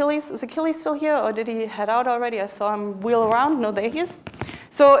moment, Achilles. Is Achilles still here, or did he head out already? I saw him wheel around. No, there he is.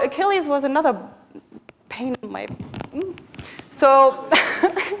 So Achilles was another pain in my... So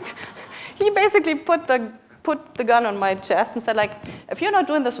he basically put the gun on my chest and said, if you're not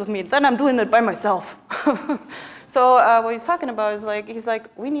doing this with me, then I'm doing it by myself. So what he's talking about is he's like,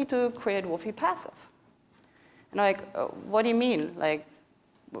 we need to create Woofy Passive. And I'm like, what do you mean?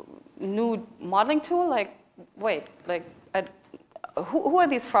 New modeling tool? Wait, who are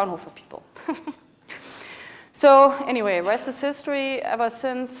these Fraunhofer people? So anyway, rest is history. Ever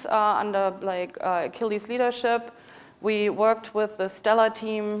since, under Achilles' leadership, we worked with the stellar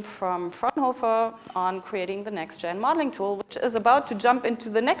team from Fraunhofer on creating the next-gen modeling tool, which is about to jump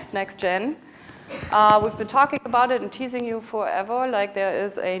into the next gen. We've been talking about it and teasing you forever. There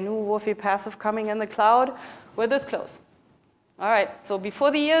is a new Woofy Passive coming in the cloud. We're this close. All right, so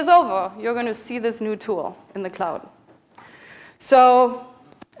before the year is over, you're going to see this new tool in the cloud. So,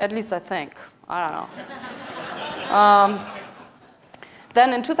 at least I think. I don't know.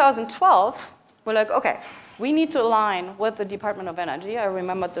 Then in 2012, we're like, okay, we need to align with the Department of Energy. I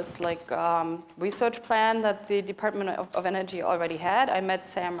remember this research plan that the Department of Energy already had. I met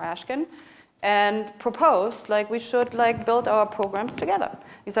Sam Rashkin and proposed we should build our programs together.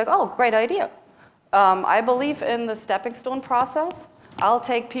 He's like, oh, great idea. I believe in the stepping stone process. I'll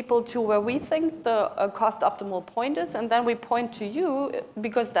take people to where we think the cost optimal point is, and then we point to you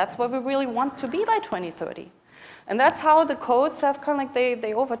because that's where we really want to be by 2030. And that's how the codes have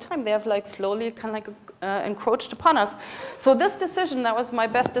they over time, they have slowly encroached upon us. So this decision, that was my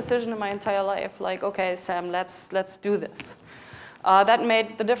best decision in my entire life. Okay, Sam, let's do this. That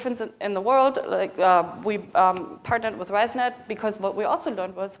made the difference in the world. We partnered with ResNet because what we also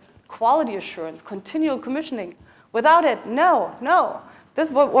learned was quality assurance, continual commissioning. Without it, no. This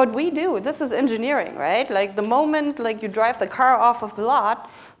is what we do. This is engineering, right? The moment you drive the car off of the lot,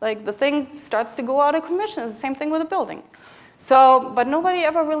 the thing starts to go out of commission. It's the same thing with a building. So, but nobody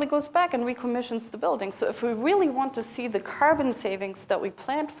ever really goes back and recommissions the building. So if we really want to see the carbon savings that we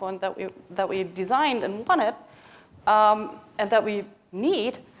planned for and that we designed and wanted, and that we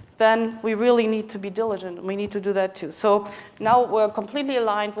need, then we really need to be diligent. We need to do that too. So now we're completely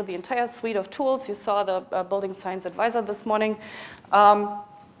aligned with the entire suite of tools. You saw the Building Science Advisor this morning.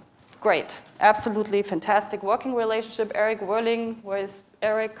 Great, absolutely fantastic working relationship. Eric Whirling, where is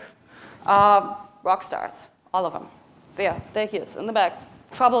Eric? Rock stars, all of them. There he is in the back.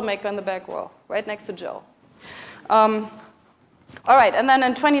 troublemaker in the back row, right next to Joe. All right, and then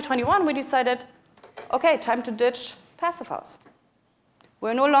in 2021, we decided, okay, time to ditch Passive House.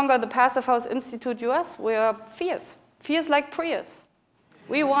 We're no longer the Passive House Institute US, we're Phius. Phius like Prius.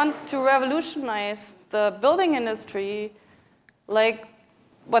 We want to revolutionize the building industry like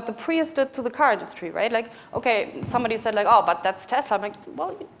what the Prius did to the car industry, right? Like, okay, somebody said like, oh, but that's Tesla. I'm like,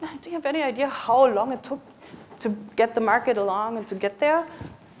 well, do you have any idea how long it took to get the market along and to get there?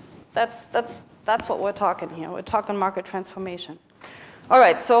 That's what we're talking here. We're talking market transformation. All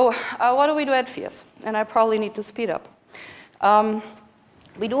right, so what do we do at Phius? And I probably need to speed up.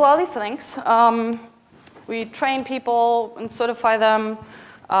 We do all these things. We train people and certify them.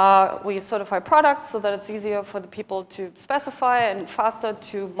 We certify products so that it's easier for the people to specify and faster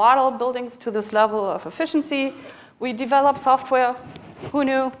to model buildings to this level of efficiency. We develop software. Who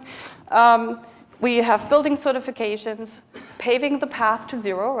knew? We have building certifications, paving the path to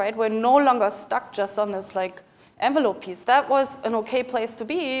zero, right? We're no longer stuck just on this like envelope piece. That was an okay place to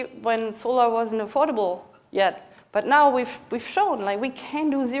be when solar wasn't affordable yet. But now we've shown like we can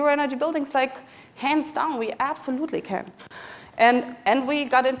do zero energy buildings like hands down, we absolutely can. And we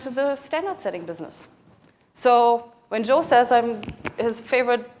got into the standard setting business. So when Joe says I'm his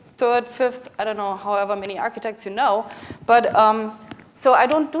favorite third, fifth, I don't know, however many architects you know, but so I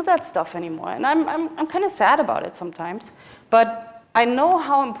don't do that stuff anymore. And I'm kind of sad about it sometimes. But I know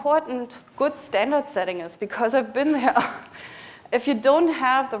how important good standard setting is because I've been there. If you don't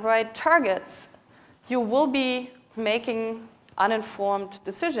have the right targets, you will be making uninformed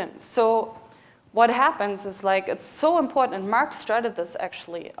decisions. So what happens is like, it's so important, and Mark started this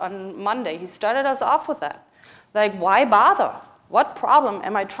actually on Monday. He started us off with that. Like, why bother? What problem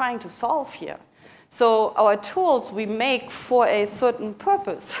am I trying to solve here? So our tools we make for a certain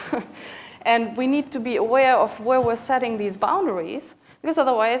purpose. And we need to be aware of where we're setting these boundaries, because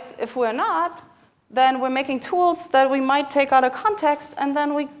otherwise, if we're not, then we're making tools that we might take out of context, and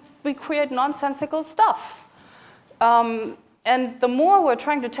then we create nonsensical stuff. And the more we're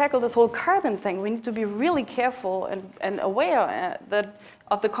trying to tackle this whole carbon thing, we need to be really careful and aware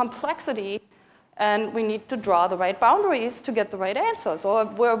of the complexity, and we need to draw the right boundaries to get the right answers, or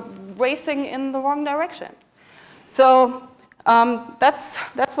we're racing in the wrong direction. So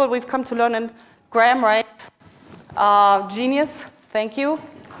that's what we've come to learn. And Graham, right? Genius, thank you.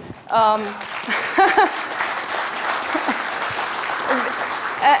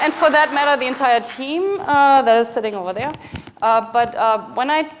 And for that matter, the entire team that is sitting over there. But when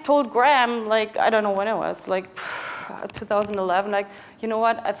I told Graham, like, I don't know when it was, like 2011, like, you know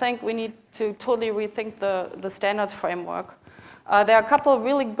what, I think we need to totally rethink the standards framework. There are a couple of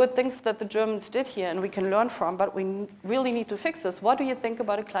really good things that the Germans did here and we can learn from, but we really need to fix this. What do you think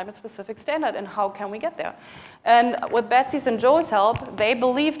about a climate-specific standard and how can we get there? And with Betsy's and Joe's help, they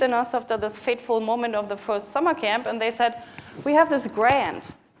believed in us after this fateful moment of the first summer camp, and they said, we have this grant.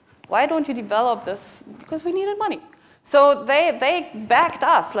 Why don't you develop this? Because we needed money. So they backed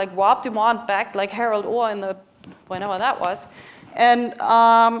us, like Rob Dumont backed like Harold Orr in the, whenever that was. And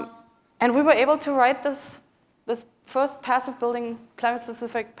we were able to write this first passive building,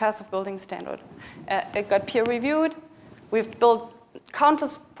 climate-specific passive building standard. It got peer-reviewed. We've built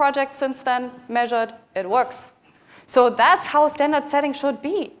countless projects since then, measured, it works. So that's how standard setting should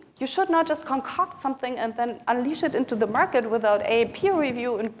be. You should not just concoct something and then unleash it into the market without A, peer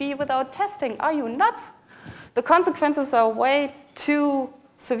review, and B, without testing. Are you nuts? The consequences are way too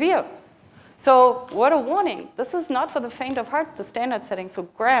severe. So word of warning, this is not for the faint of heart, the standard setting. So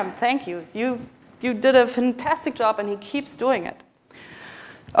Graham, thank you. You did a fantastic job, and he keeps doing it.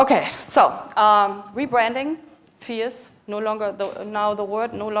 Okay, so rebranding, Phius, no longer now the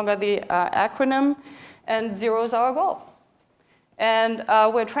word, no longer the acronym, and zero is our goal. And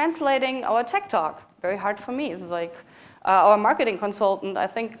we're translating our tech talk. Very hard for me. It's like our marketing consultant, I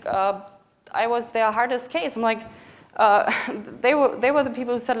think I was their hardest case. I'm like, they were the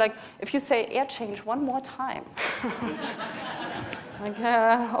people who said, like, if you say air change one more time. Like,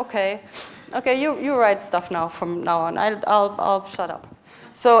 okay. Okay, you write stuff now from now on. I'll shut up.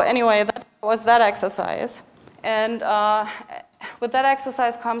 So anyway, that was that exercise. And with that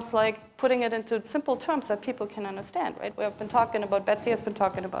exercise comes like putting it into simple terms that people can understand, right? We've been talking about, Betsy has been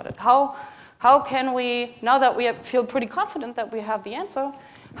talking about it. How can we, now that we feel pretty confident that we have the answer,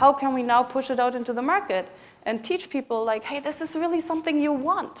 how can we now push it out into the market and teach people like, hey, this is really something you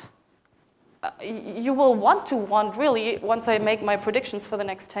want. You will want really once I make my predictions for the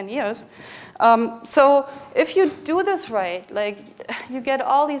next 10 years. So if you do this right, like you get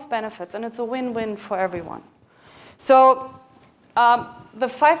all these benefits and it's a win-win for everyone. So The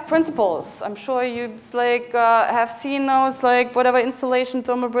 5 principles. I'm sure you like have seen those, like whatever insulation,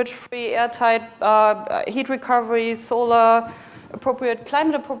 thermal bridge-free, airtight, heat recovery, solar, appropriate,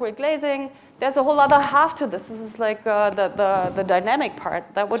 climate-appropriate glazing. There's a whole other half to this. This is like the dynamic part.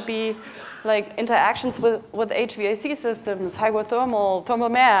 That would be like interactions with HVAC systems, hygrothermal, thermal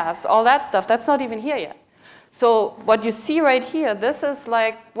mass, all that stuff. That's not even here yet. So what you see right here, this is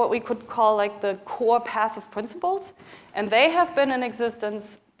like what we could call like the core passive principles. And they have been in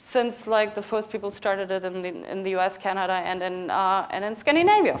existence since like the first people started it in the US, Canada, and in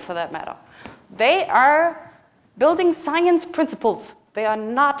Scandinavia for that matter. They are building science principles. They are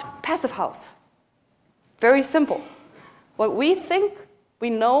not passive house. Very simple. What we think we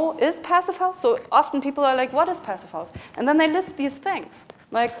know is passive house. So often people are like, what is passive house? And then they list these things.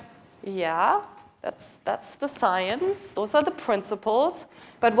 Like, yeah, that's the science. Those are the principles.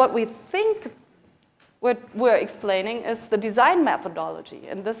 But what we think we're explaining is the design methodology.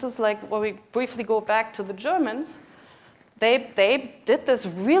 And this is like where we briefly go back to the Germans. They did this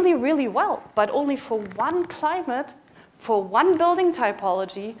really, really well, but only for one climate, for one building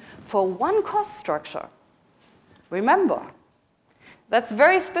typology, for one cost structure. Remember, that's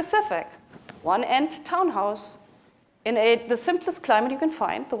very specific. One end townhouse in the simplest climate you can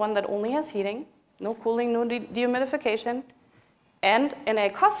find, the one that only has heating, no cooling, no dehumidification, and in a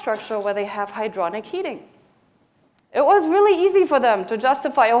cost structure where they have hydronic heating. It was really easy for them to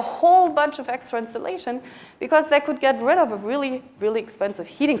justify a whole bunch of extra insulation because they could get rid of a really, really expensive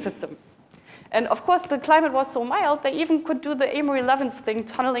heating system. And of course, the climate was so mild, they even could do the Amory Levins thing,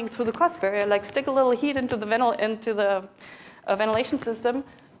 tunneling through the cost barrier, like stick a little heat into the ventilation system,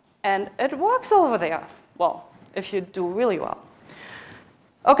 and it works over there. Well, if you do really well.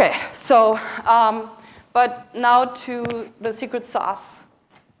 Okay, so, but now to the secret sauce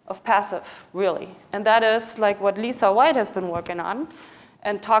of passive, really. And that is like what Lisa White has been working on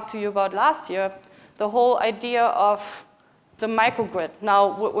and talked to you about last year, the whole idea of the microgrid.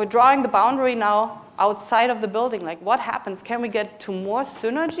 Now, we're drawing the boundary now outside of the building. Like, what happens? Can we get to more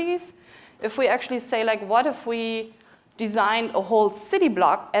synergies if we actually say, like, what if we designed a whole city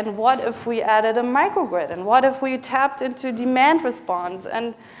block, and what if we added a microgrid? And what if we tapped into demand response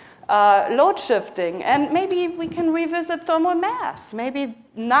and load shifting? And maybe we can revisit thermal mass. Maybe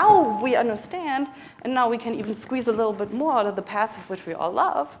now we understand, and now we can even squeeze a little bit more out of the passive, which we all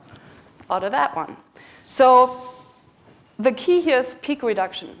love, out of that one. So the key here is peak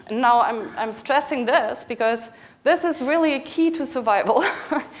reduction. And now I'm stressing this because this is really a key to survival.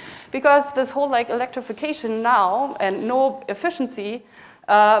 Because this whole like electrification now and no efficiency,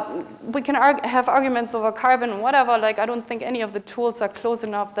 we can have arguments over carbon, whatever. Like, I don't think any of the tools are close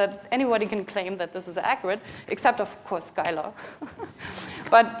enough that anybody can claim that this is accurate, except of course Skylar.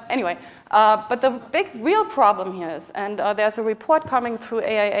 But anyway, but the big real problem here is, and there's a report coming through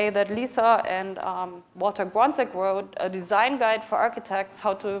AIA that Lisa and Walter Gronzek wrote, a design guide for architects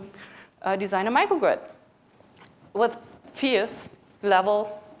how to design a microgrid with Phius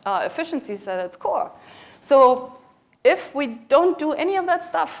level efficiencies at its core. So if we don't do any of that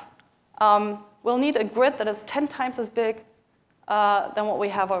stuff, we'll need a grid that is 10 times as big than what we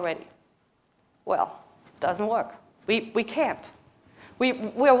have already. Well, doesn't work. We can't. We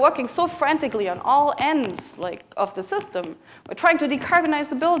are working so frantically on all ends like of the system. We're trying to decarbonize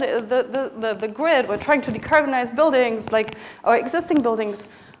the grid. We're trying to decarbonize buildings, like our existing buildings.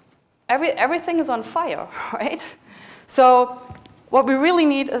 Everything is on fire, right? So what we really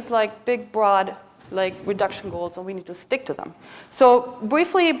need is like big, broad, like reduction goals, and we need to stick to them. So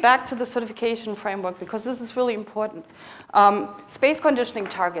briefly back to the certification framework, because this is really important. Space conditioning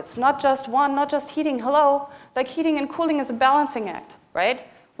targets, not just one, not just heating. Hello, like heating and cooling is a balancing act, right?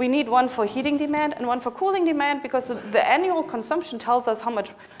 We need one for heating demand and one for cooling demand because the annual consumption tells us how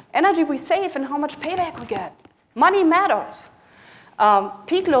much energy we save and how much payback we get. Money matters.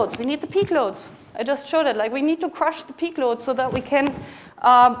 Peak loads, we need the peak loads. I just showed it, like we need to crush the peak loads so that we can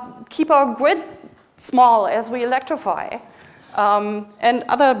keep our grid small as we electrify. And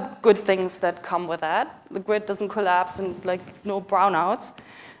other good things that come with that. The grid doesn't collapse and like no brownouts.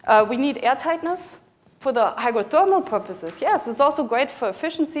 We need air tightness for the hydrothermal purposes. Yes, it's also great for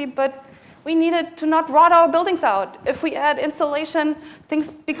efficiency, but we need it to not rot our buildings out. If we add insulation,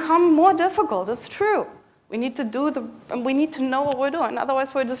 things become more difficult. It's true. We need to we need to know what we're doing.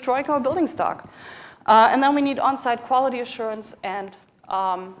 Otherwise, we're destroying our building stock. And then we need on-site quality assurance and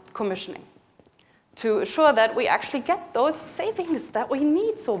commissioning to assure that we actually get those savings that we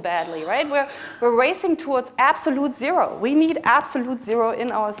need so badly, right? We're racing towards absolute zero. We need absolute zero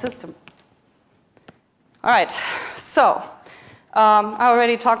in our system. All right, so I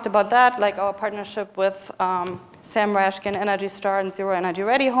already talked about that, like our partnership with Sam Rashkin, Energy Star, and Zero Energy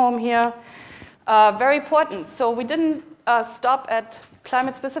Ready Home here. Very important. So we didn't stop at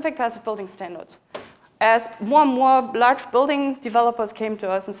climate-specific passive building standards. As more and more large building developers came to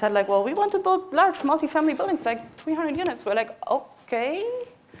us and said, like, well, we want to build large multifamily buildings, like 300 units. We're like, okay.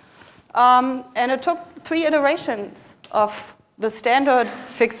 And it took 3 iterations of the standard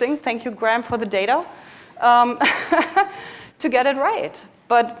fixing, thank you, Graham, for the data, to get it right.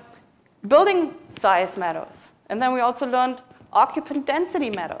 But building size matters. And then we also learned occupant density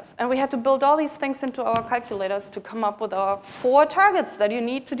matters. And we had to build all these things into our calculators to come up with our 4 targets that you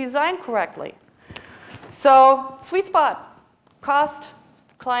need to design correctly. So sweet spot, cost,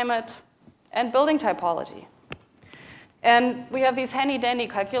 climate, and building typology. And we have these handy-dandy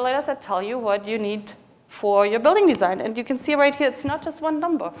calculators that tell you what you need for your building design. And you can see right here, it's not just one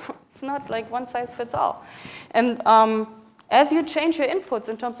number. It's not like one size fits all. And as you change your inputs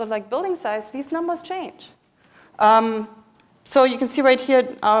in terms of like building size, these numbers change. So you can see right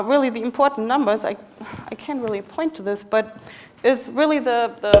here, really the important numbers, I can't really point to this, but is really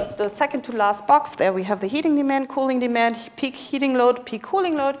the second to last box there. We have the heating demand, cooling demand, peak heating load, peak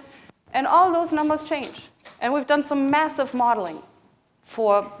cooling load, and all those numbers change. And we've done some massive modeling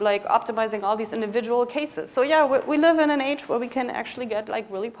for like optimizing all these individual cases. So yeah, we live in an age where we can actually get like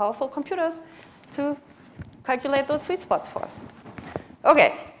really powerful computers to calculate those sweet spots for us.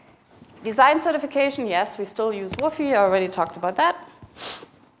 Okay, design certification, yes, we still use WFI, I already talked about that.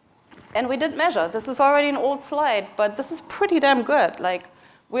 And we did measure. This is already an old slide, but this is pretty damn good. Like,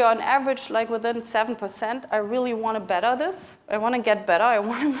 we are on average like within 7%. I really want to better this. I want to get better.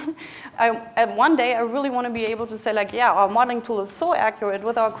 And one day, I really want to be able to say, like, yeah, our modeling tool is so accurate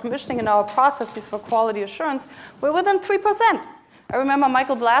with our commissioning and our processes for quality assurance, we're within 3%. I remember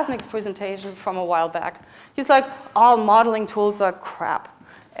Michael Blasnik's presentation from a while back. He's like, all modeling tools are crap.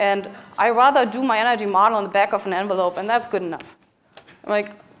 And I rather do my energy model on the back of an envelope, and that's good enough. I'm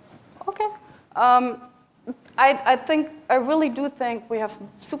like, okay. I really do think we have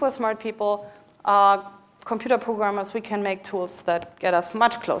super smart people, computer programmers, we can make tools that get us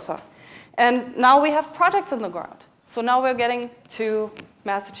much closer. And now we have projects on the ground. So now we're getting to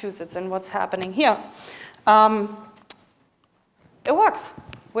Massachusetts and what's happening here. It works.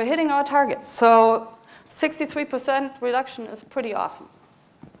 We're hitting our targets. So 63% reduction is pretty awesome.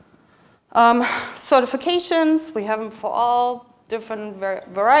 Certifications, we have them for all different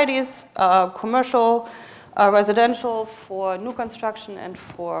varieties, commercial, residential, for new construction and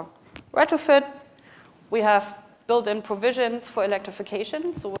for retrofit. We have built-in provisions for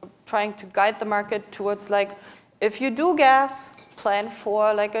electrification, so we're trying to guide the market towards like, if you do gas, plan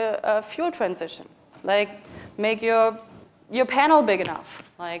for like a fuel transition. Like, make your panel big enough.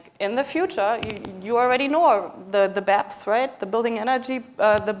 Like, in the future, you already know the BEPS, right? The building energy,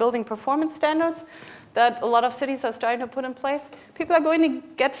 the building performance standards that a lot of cities are starting to put in place. People are going to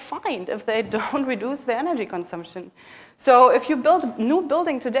get fined if they don't reduce their energy consumption. So if you build a new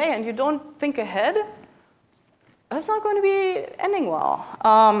building today and you don't think ahead, it's not going to be ending well.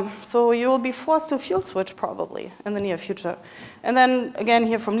 So you will be forced to fuel switch probably in the near future. And then again,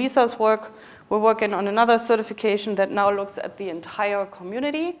 here from Lisa's work, we're working on another certification that now looks at the entire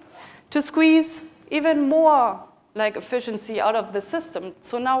community to squeeze even more like efficiency out of the system.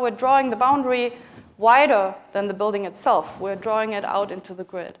 So now we're drawing the boundary wider than the building itself. We're drawing it out into the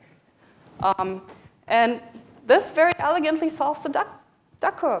grid. And this very elegantly solves the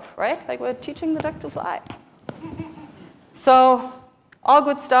duck curve, right? Like, we're teaching the duck to fly. So all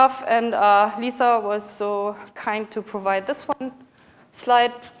good stuff. And Lisa was so kind to provide this one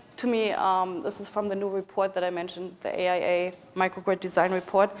slide to me. This is from the new report that I mentioned, the AIA microgrid design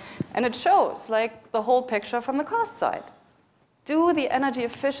report. And it shows like the whole picture from the cost side. Do the energy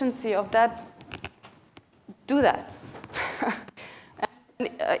efficiency of that, do that. And,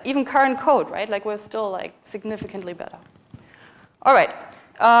 even current code, right? Like, we're still like significantly better. All right.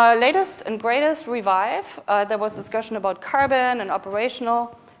 Latest and greatest, Revive. There was discussion about carbon and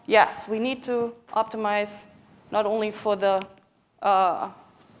operational. Yes, we need to optimize not only for the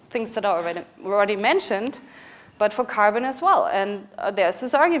things that are already mentioned, but for carbon as well. And there's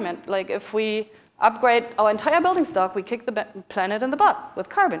this argument, like, if we upgrade our entire building stock, we kick the planet in the butt with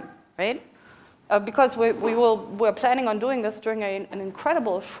carbon, right? Because we're planning on doing this during an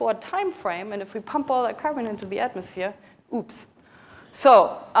incredible short time frame, and if we pump all that carbon into the atmosphere, oops.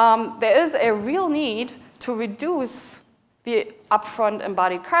 So there is a real need to reduce the upfront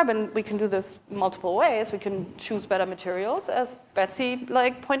embodied carbon. We can do this multiple ways. We can choose better materials, as Betsy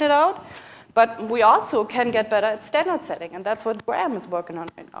pointed out, but we also can get better at standard setting, and that's what Graham is working on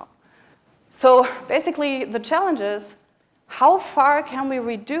right now. So basically, the challenge is, how far can we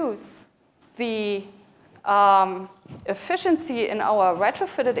reduce the efficiency in our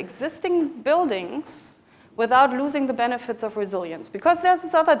retrofitted existing buildings without losing the benefits of resilience. Because there's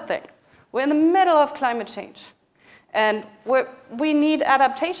this other thing. We're in the middle of climate change. And we need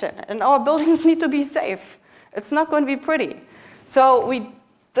adaptation. And our buildings need to be safe. It's not going to be pretty. So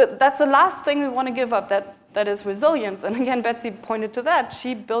that's the last thing we want to give up, that is resilience. And again, Betsy pointed to that.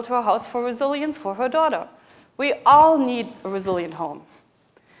 She built her house for resilience for her daughter. We all need a resilient home.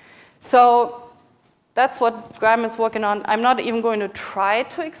 So that's what Graham is working on. I'm not even going to try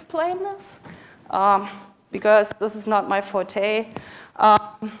to explain this because this is not my forte.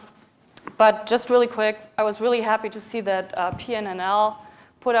 But just really quick, I was really happy to see that PNNL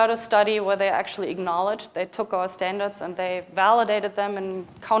put out a study where they actually acknowledged, they took our standards and they validated them in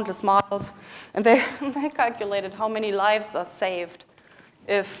countless models. And they calculated how many lives are saved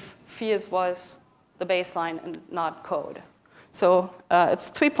if Phius was the baseline and not code. So it's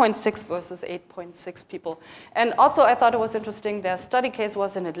 3.6 versus 8.6 people. And also I thought it was interesting, their study case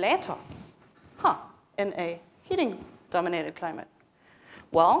was in Atlanta. In a heating-dominated climate.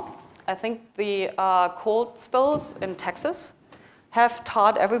 Well, I think the cold spills in Texas have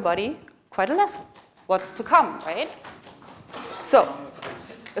taught everybody quite a lesson. What's to come, right? So,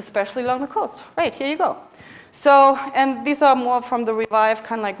 especially along the coast. Right, here you go. So, and these are more from the Revive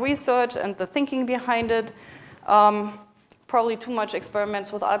kind of like research and the thinking behind it. Probably too much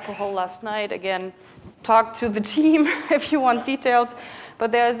experiments with alcohol last night. Again, talk to the team if you want details.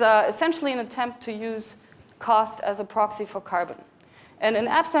 But there's essentially an attempt to use cost as a proxy for carbon. And in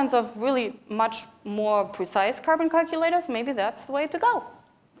absence of really much more precise carbon calculators, maybe that's the way to go.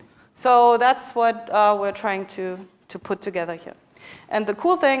 So that's what we're trying to put together here. And the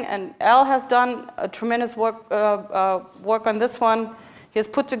cool thing, and Al has done a tremendous work on this one, he has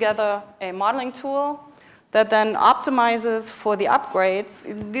put together a modeling tool that then optimizes for the upgrades.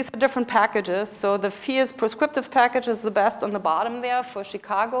 These are different packages. So the Phius prescriptive package is the best on the bottom there for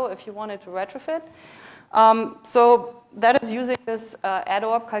Chicago if you wanted to retrofit. So that is using this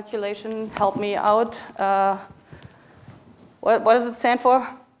ADORB calculation. Help me out. What does it stand for?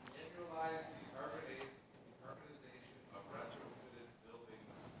 Annualized decarbonization of retrofitted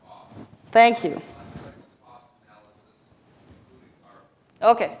buildings cost. Thank you. Cost analysis, including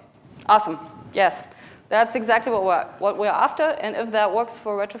carbon. Okay, awesome. Yes, that's exactly what we're after. And if that works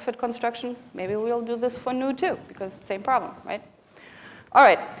for retrofit construction, maybe we'll do this for new too, because same problem, right? All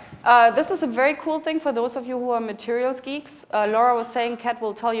right. This is a very cool thing for those of you who are materials geeks. Laura was saying Kat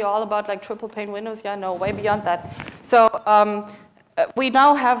will tell you all about like triple pane windows. Yeah, no, way beyond that. So we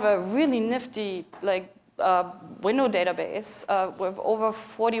now have a really nifty like window database with over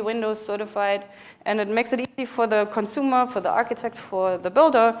 40 windows certified, and it makes it easy for the consumer, for the architect, for the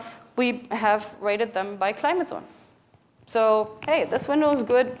builder. We have rated them by climate zone. So hey, this window is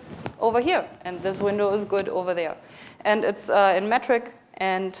good over here, and this window is good over there, and it's in metric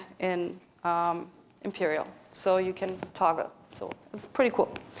and in imperial. So you can toggle. So it's pretty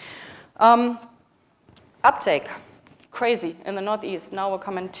cool. Uptake, crazy in the Northeast. Now we're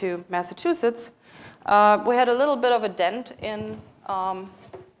coming to Massachusetts. We had a little bit of a dent in, got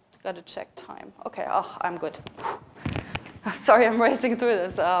to check time. Okay, oh, I'm good. Sorry, I'm racing through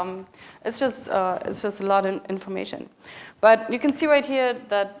this. It's just a lot of information. But you can see right here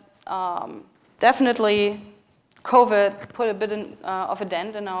that definitely COVID put a bit of a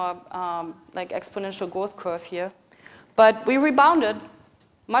dent in our like exponential growth curve here. But we rebounded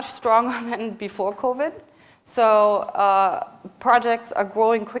much stronger than before COVID. So projects are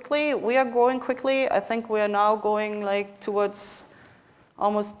growing quickly. We are growing quickly. I think we are now going like towards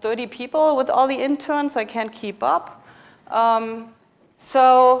almost 30 people with all the interns. I can't keep up.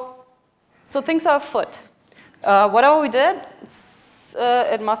 So things are afoot. Whatever we did,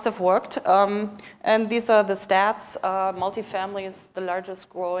 it must have worked. And these are the stats. Multifamily is the largest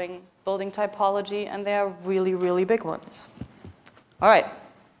growing building typology, and they are really, really big ones. All right.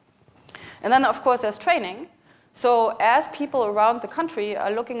 And then, of course, there's training. So as people around the country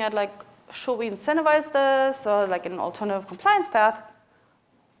are looking at, like, should we incentivize this, or like an alternative compliance path,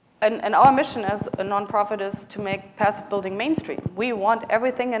 and our mission as a nonprofit is to make passive building mainstream. We want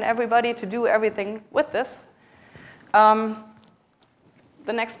everything and everybody to do everything with this. The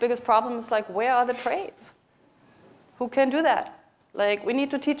next biggest problem is, like, where are the trades? Who can do that? Like, we need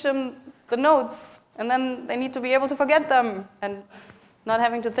to teach them the nodes, and then they need to be able to forget them, and not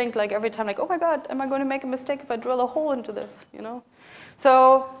having to think, like, every time, like, oh my God, am I going to make a mistake if I drill a hole into this, you know?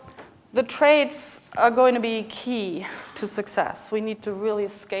 So the trades are going to be key to success. We need to really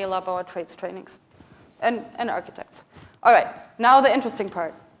scale up our trades trainings and architects. All right, now the interesting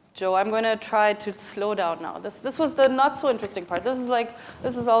part. Joe, I'm going to try to slow down now. This was the not so interesting part. This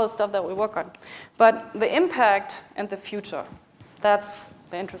is all the stuff that we work on. But the impact and the future, that's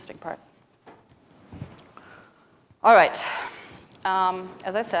the interesting part. All right.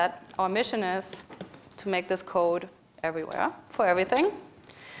 As I said, our mission is to make this code everywhere for everything.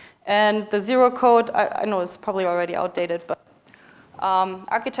 And the zero code, I know it's probably already outdated, but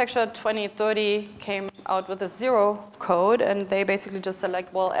Architecture 2030 came out with a zero code, and they basically just said,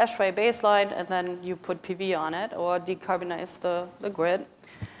 like, well, ASHRAE baseline, and then you put PV on it, or decarbonize the grid.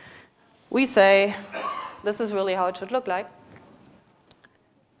 We say, this is really how it should look like,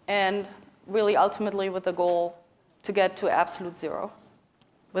 and really ultimately with the goal to get to absolute zero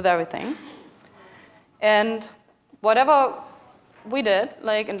with everything. And whatever we did,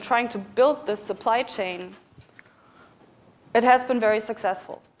 like in trying to build this supply chain, it has been very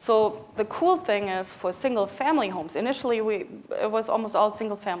successful. So the cool thing is for single family homes, initially it was almost all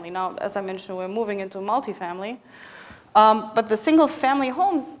single family. Now, as I mentioned, we're moving into multifamily. But the single family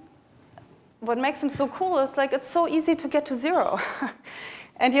homes, what makes them so cool is like it's so easy to get to zero.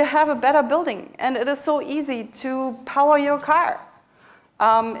 And you have a better building. And it is so easy to power your car.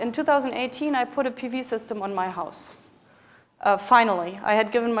 In 2018, I put a PV system on my house. Finally, I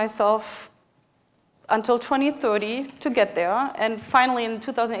had given myself until 2030 to get there. And finally, in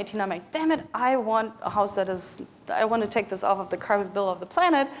 2018, I'm like, damn it, I want a house I want to take this off of the carbon bill of the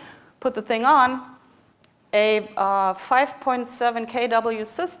planet, put the thing on. A 5.7 kW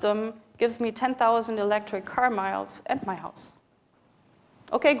system gives me 10,000 electric car miles at my house.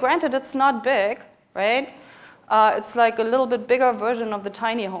 Okay, granted, it's not big, right? It's like a little bit bigger version of the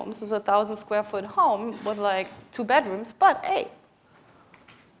tiny homes. It's a 1,000 square foot home with like 2 bedrooms, but hey,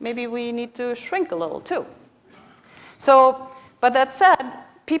 maybe we need to shrink a little too. So, but that said,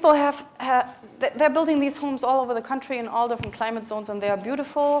 people they're building these homes all over the country in all different climate zones, and they are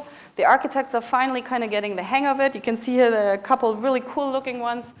beautiful. The architects are finally kind of getting the hang of it. You can see here there are a couple really cool looking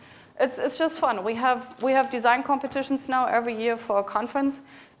ones. It's just fun. We have design competitions now every year for a conference,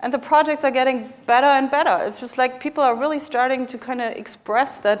 and the projects are getting better and better. It's just like people are really starting to kind of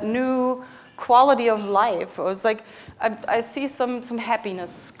express that new quality of life. It's like I see some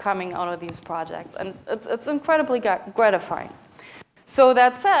happiness coming out of these projects, and it's incredibly gratifying. So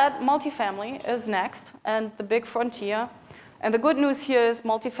that said, multifamily is next, and the big frontier. And the good news here is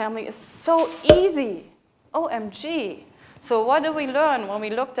multifamily is so easy. OMG. So what did we learn when we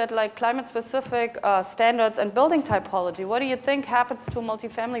looked at like climate-specific standards and building typology? What do you think happens to a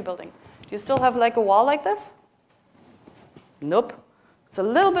multifamily building? Do you still have like a wall like this? Nope. It's a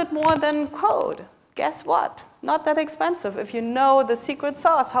little bit more than code. Guess what? Not that expensive if you know the secret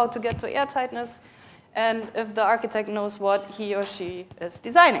sauce, how to get to airtightness, and if the architect knows what he or she is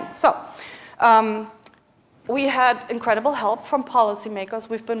designing. So we had incredible help from policymakers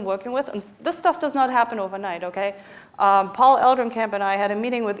we've been working with. And this stuff does not happen overnight, okay? Paul Eldrenkamp and I had a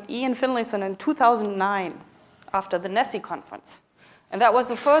meeting with Ian Finlayson in 2009 after the NESI conference. And that was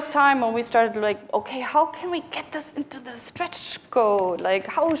the first time when we started like, okay, how can we get this into the stretch code? Like,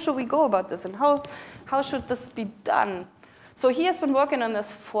 how should we go about this? And how should this be done? So he has been working on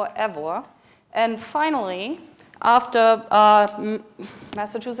this forever. And finally, after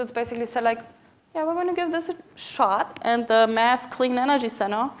Massachusetts basically said like, yeah, we're going to give this a shot, and the Mass Clean Energy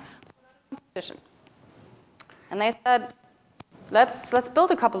Center competition. And they said, let's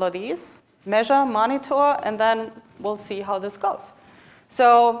build a couple of these, measure, monitor, and then we'll see how this goes.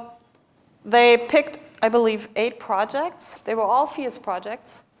 So they picked, I believe, 8 projects. They were all Phius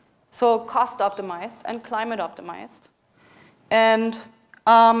projects, so cost optimized and climate optimized. And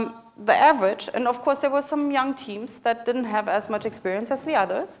the average, and of course there were some young teams that didn't have as much experience as the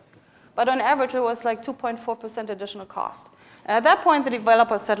others, but on average it was like 2.4% additional cost. And at that point the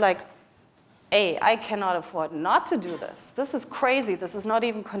developer said like, hey, I cannot afford not to do this. This is crazy. This is not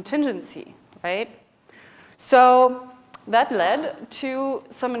even contingency, right? So that led to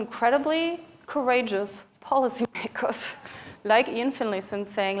some incredibly courageous policymakers like Ian Finlayson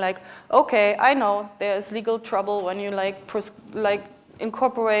saying like, okay, I know there is legal trouble when you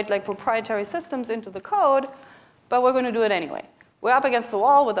incorporate like proprietary systems into the code, but we're going to do it anyway. We're up against the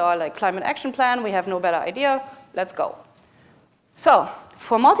wall with our like climate action plan. We have no better idea. Let's go. So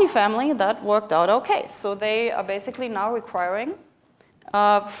for multifamily, that worked out okay. So they are basically now requiring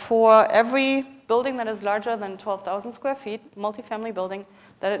for every building that is larger than 12,000 square feet, multifamily building,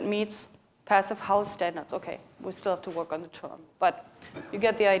 that it meets passive house standards. Okay, we still have to work on the term, but you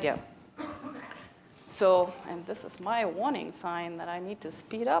get the idea. So, and this is my warning sign that I need to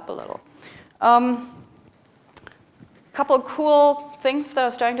speed up a little. Couple of cool things that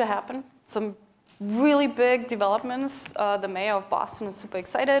are starting to happen. Some really big developments. The mayor of Boston is super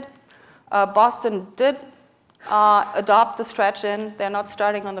excited. Boston did adopt the stretch-in. They're not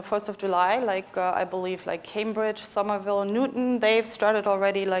starting on the 1st of July, like I believe like Cambridge, Somerville, Newton. They've started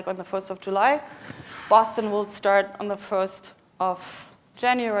already like on the 1st of July. Boston will start on the 1st of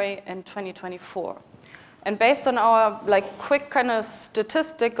January in 2024. And based on our like quick kind of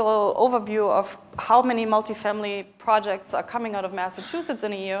statistical overview of how many multifamily projects are coming out of Massachusetts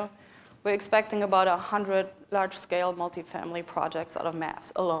in a year, we're expecting about 100 large-scale multifamily projects out of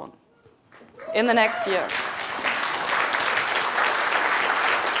Mass alone in the next year.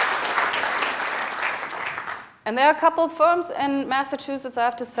 And there are a couple of firms in Massachusetts, I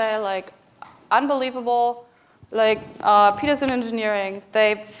have to say, like unbelievable, like Peterson Engineering.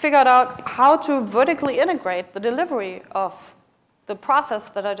 They figured out how to vertically integrate the delivery of the process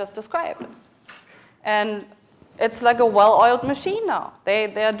that I just described. And it's like a well-oiled machine now.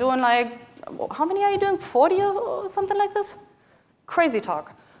 They're doing like, how many are you doing? 40 or something like this? Crazy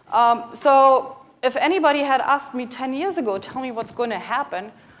talk. So if anybody had asked me 10 years ago, tell me what's going to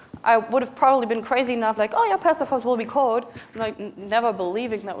happen, I would have probably been crazy enough, like, oh yeah, passive house will be code, like never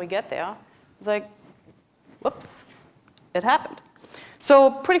believing that we get there. It's like, whoops, it happened.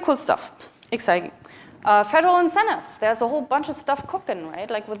 So pretty cool stuff, exciting. Federal incentives, there's a whole bunch of stuff cooking, right?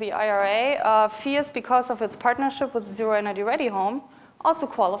 Like with the IRA, Phius, because of its partnership with Zero Energy Ready Home, also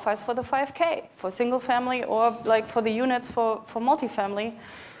qualifies for the 5K for single family or like for the units for multifamily.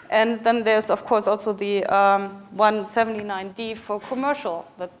 And then there's, of course, also the 179D for commercial,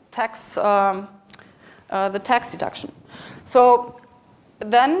 the tax deduction. So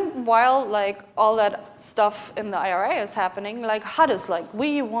then, while like all that stuff in the IRA is happening, like HUD is like,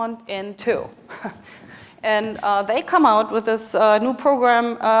 we want in too. And they come out with this new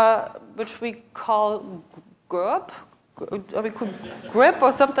program, which we call GRIP, GRIP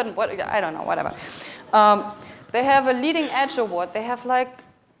or something, I don't know, whatever. They have a leading edge award. They have like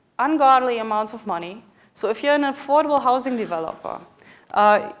ungodly amounts of money. So if you're an affordable housing developer,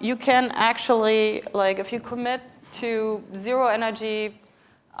 you can actually, like if you commit to zero energy,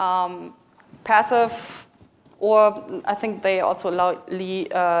 passive, or I think they also allow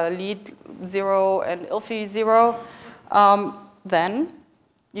LEED zero and ILFI zero, then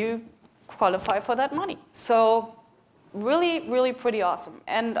you qualify for that money. So really, really pretty awesome.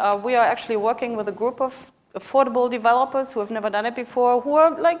 And we are actually working with a group of affordable developers who have never done it before, who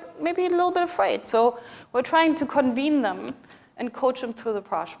are like maybe a little bit afraid. So we're trying to convene them and coach them through the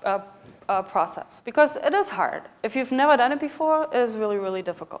process, because it is hard. If you've never done it before, it is really, really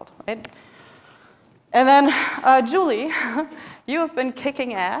difficult, right? And then Julie, you have been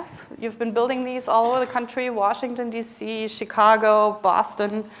kicking ass. You've been building these all over the country, Washington, DC, Chicago,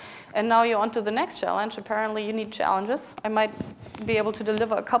 Boston, and now you're on to the next challenge. Apparently you need challenges. I might be able to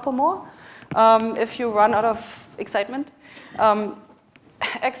deliver a couple more. If you run out of excitement.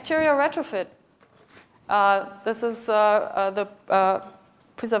 Exterior retrofit. This is the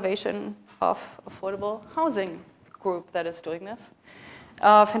preservation of affordable housing group that is doing this.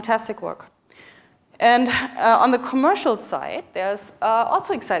 Fantastic work. And on the commercial side, there's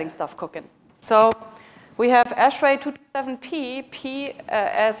also exciting stuff cooking. So we have ASHRAE 227P, P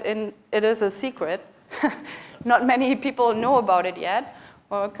as in it is a secret. Not many people know about it yet.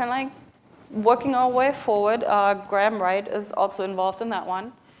 We're kind of like working our way forward. Graham Wright is also involved in that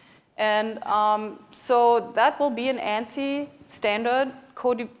one. And so that will be an ANSI standard.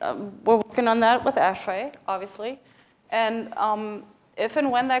 We're working on that with ASHRAE, obviously. And if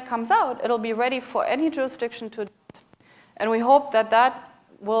and when that comes out, it'll be ready for any jurisdiction to adopt. And we hope that that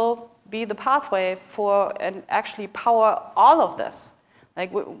will be the pathway for and actually power all of this.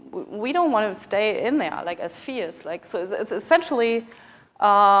 Like we don't want to stay in there, like as Phius. Like so, it's essentially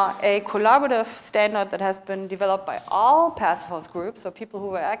a collaborative standard that has been developed by all passive house groups, or people who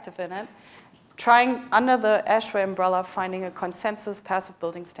were active in it, trying under the ASHRAE umbrella, finding a consensus passive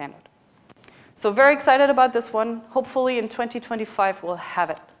building standard. So very excited about this one. Hopefully in 2025 we'll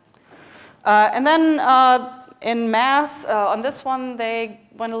have it. And then in Mass, on this one, they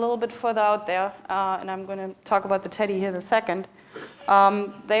went a little bit further out there, and I'm going to talk about the Teddy here in a second.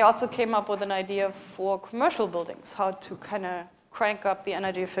 They also came up with an idea for commercial buildings, how to kind of crank up the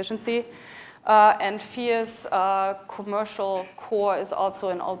energy efficiency. And Phius commercial core is also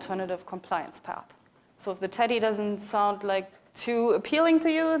an alternative compliance path. So if the Teddy doesn't sound like too appealing to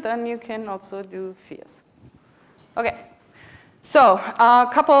you, then you can also do Phius. Okay, so a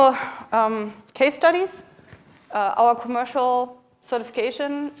couple case studies. Our commercial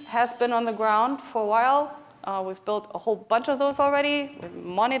certification has been on the ground for a while. We've built a whole bunch of those already. We've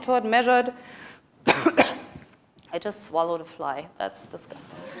monitored, measured. I just swallowed a fly. That's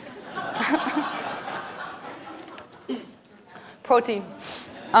disgusting. protein.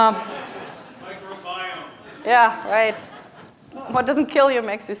 Microbiome. Yeah, right. What doesn't kill you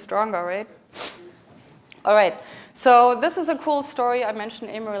makes you stronger, right? All right. So this is a cool story. I mentioned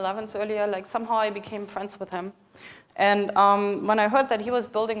Amory Levens earlier. Like somehow I became friends with him. And when I heard that he was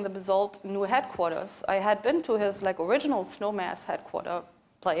building the Basalt new headquarters, I had been to his like original Snowmass headquarter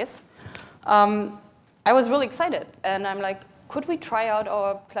place. I was really excited. And I'm like, could we try out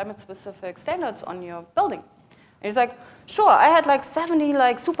our climate-specific standards on your building? And he's like, sure. I had like 70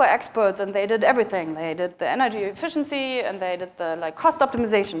 like super experts, and they did everything. They did the energy efficiency, and they did the like cost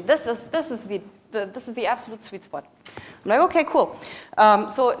optimization. This is the absolute sweet spot. I'm like, okay, cool.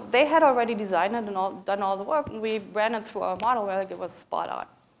 So they had already designed it and done all the work, and we ran it through our model where like, it was spot on.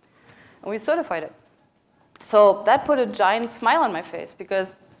 And we certified it. So that put a giant smile on my face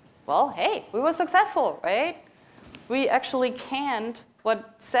because, well, hey, we were successful, right? We actually canned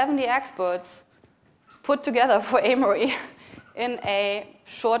what 70 experts put together for Amory in a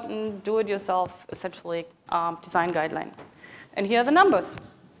shortened, do-it-yourself, essentially, design guideline. And here are the numbers.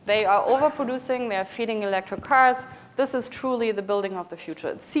 They are overproducing. They are feeding electric cars. This is truly the building of the future.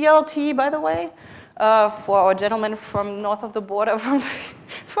 It's CLT, by the way, for our gentleman from north of the border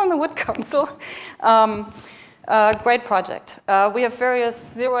from the Wood Council. Great project. We have various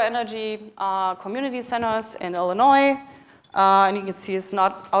zero-energy community centers in Illinois. And you can see it's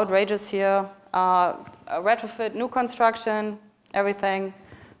not outrageous here. Retrofit, new construction, everything.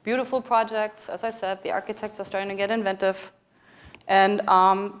 Beautiful projects. As I said, the architects are starting to get inventive. And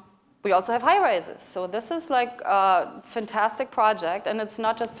we also have high-rises. So this is like a fantastic project. And it's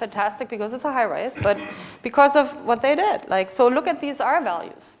not just fantastic because it's a high-rise, but because of what they did. Like, so look at these R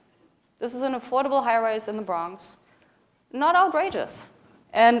values. This is an affordable high-rise in the Bronx. Not outrageous.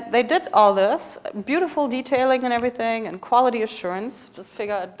 And they did all this, beautiful detailing and everything, and quality assurance. Just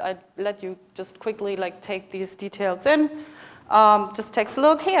figured I'd let you just quickly like take these details in. Just takes a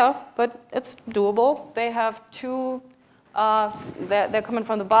look here, but it's doable. They have two, they're coming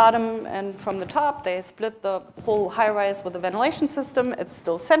from the bottom and from the top. They split the whole high-rise with a ventilation system. It's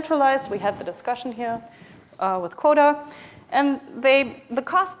still centralized. We had the discussion here with Coda. And the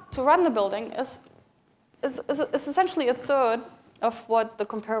cost to run the building is essentially a third of what the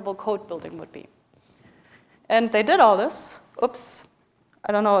comparable code building would be. And they did all this. Oops.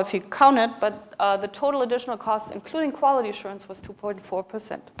 I don't know if you count it, but the total additional cost, including quality assurance, was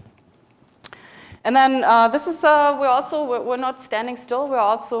 2.4%. And then this is, we're not standing still. We're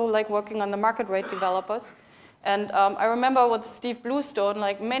also like working on the market rate developers. And I remember with Steve Bluestone,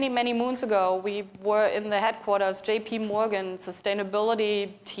 like many, many moons ago, we were in the headquarters, JP Morgan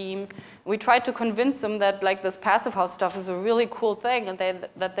sustainability team. We tried to convince them that like this passive house stuff is a really cool thing and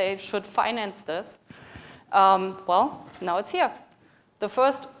that they should finance this. Well, now it's here. The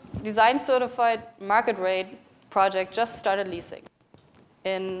first design certified market rate project just started leasing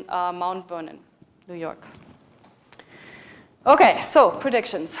in Mount Vernon, New York. Okay, so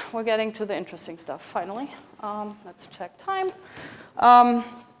predictions. We're getting to the interesting stuff finally. Let's check time. All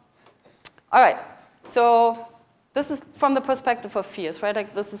right, so this is from the perspective of Phius, right?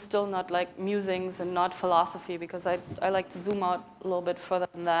 Like this is still not like musings and not philosophy because I like to zoom out a little bit further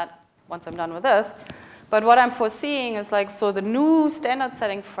than that once I'm done with this. But what I'm foreseeing is like, so the new standard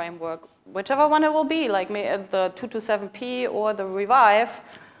setting framework, whichever one it will be, like the 227P or the Revive,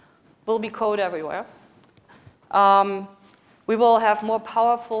 will be code everywhere. We will have more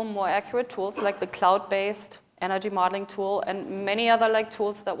powerful, more accurate tools like the cloud-based energy modeling tool and many other like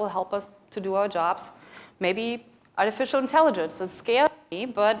tools that will help us to do our jobs. Maybe artificial intelligence. It scares me,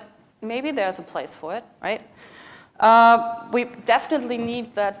 but maybe there's a place for it, right? We definitely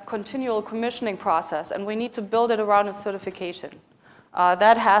need that continual commissioning process, and we need to build it around a certification.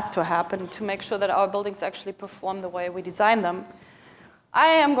 That has to happen to make sure that our buildings actually perform the way we design them. I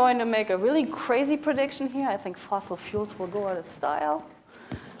am going to make a really crazy prediction here. I think fossil fuels will go out of style.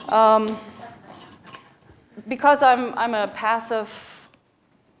 Because I'm a passive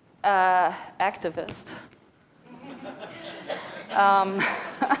activist.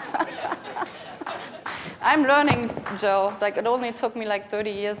 I'm learning, Joe. Like it only took me like 30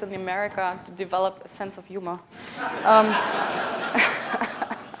 years in America to develop a sense of humor.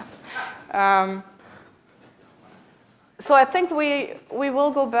 So I think we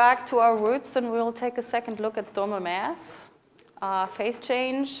will go back to our roots and we'll take a second look at thermal mass, phase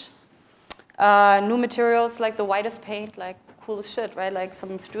change, new materials like the whitest paint, like cool as shit, right? Like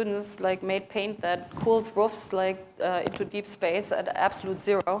some students like made paint that cools roofs like into deep space at absolute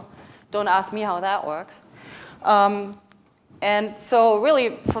zero. Don't ask me how that works. And so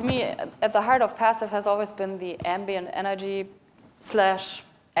really, for me, at the heart of passive has always been the ambient energy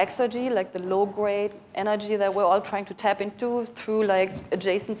 / exergy, like the low-grade energy that we're all trying to tap into through like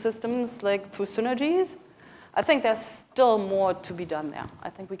adjacent systems, like through synergies. I think there's still more to be done there. I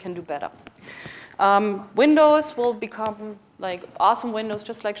think we can do better. Windows will become like awesome windows,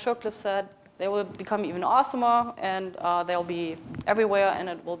 just like Shurcliffe said. They will become even awesomer, and they'll be everywhere, and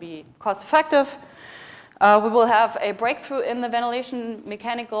it will be cost-effective. We will have a breakthrough in the ventilation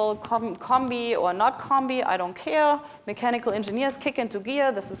mechanical combi or not combi, I don't care. Mechanical engineers kick into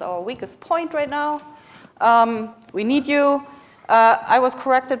gear. This is our weakest point right now. We need you. I was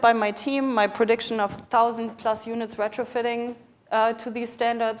corrected by my team. My prediction of 1,000+ units retrofitting to these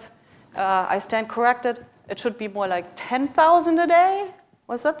standards. I stand corrected. It should be more like 10,000 a day.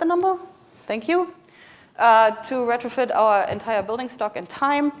 Was that the number? Thank you. To retrofit our entire building stock in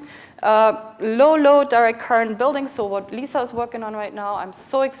time. Low direct current buildings, so what Lisa is working on right now. I'm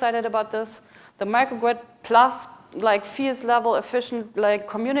so excited about this. The microgrid plus like Phius level efficient like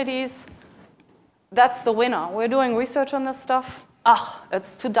communities. That's the winner. We're doing research on this stuff.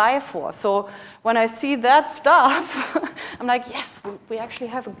 It's to die for. So when I see that stuff, I'm like, yes, we actually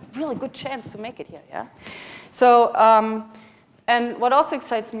have a really good chance to make it here, yeah? So, and what also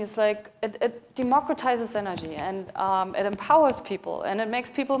excites me is like, it democratizes energy, and it empowers people, and it makes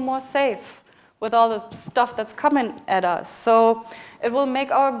people more safe with all the stuff that's coming at us. So it will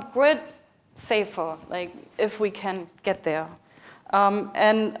make our grid safer, like if we can get there.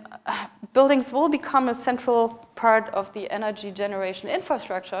 And buildings will become a central part of the energy generation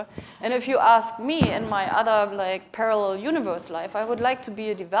infrastructure. And if you ask me in my other like parallel universe life, I would like to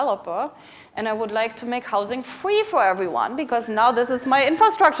be a developer, and I would like to make housing free for everyone, because now this is my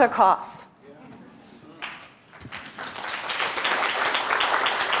infrastructure cost.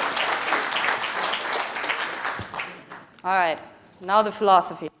 All right, now the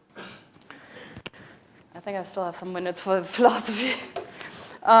philosophy. I think I still have some minutes for the philosophy.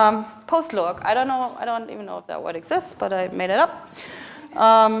 Post-look, I don't even know if that word exists, but I made it up.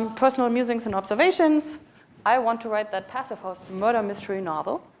 Personal musings and observations. I want to write that passive house murder mystery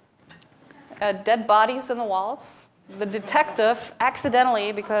novel. Dead bodies in the walls. The detective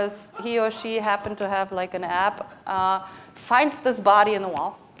accidentally, because he or she happened to have like an app, finds this body in the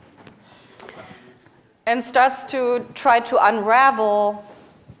wall and starts to try to unravel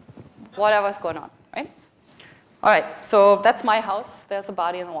whatever's going on, right? All right, so that's my house. There's a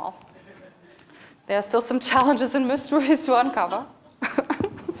body in the wall. There are still some challenges and mysteries to uncover.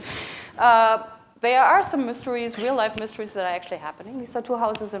 There are some mysteries, real-life mysteries that are actually happening. These are two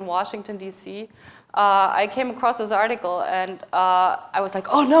houses in Washington, D.C. I came across this article, and I was like,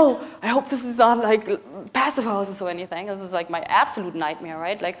 oh no, I hope this is not like passive houses or anything. This is like my absolute nightmare,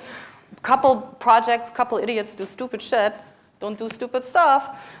 right? Like, couple projects, couple idiots do stupid shit, don't do stupid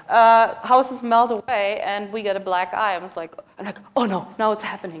stuff. Houses melt away, and we get a black eye. I'm like, oh no, now it's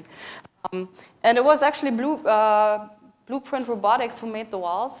happening. And it was actually Blueprint Robotics who made the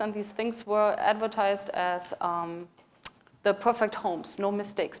walls, and these things were advertised as the perfect homes, no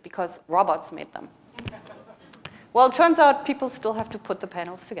mistakes, because robots made them. Well, it turns out people still have to put the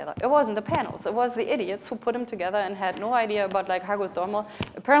panels together. It wasn't the panels, it was the idiots who put them together and had no idea about like hydrothermal.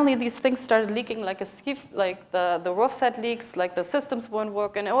 Apparently these things started leaking like a skiff, like the roof had leaks, like the systems weren't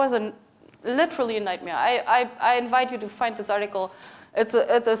working. It was literally a nightmare. I invite you to find this article. It's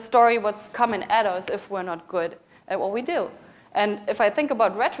a story what's coming at us if we're not good at what we do. And if I think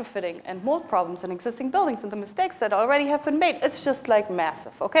about retrofitting and mold problems in existing buildings and the mistakes that already have been made, it's just like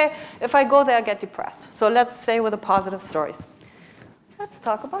massive, okay? If I go there, I get depressed. So let's stay with the positive stories. Let's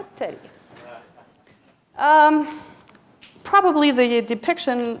talk about Teddy. Probably the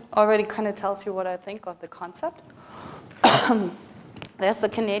depiction already kind of tells you what I think of the concept. There's the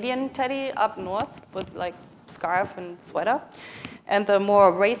Canadian Teddy up north with like scarf and sweater. And the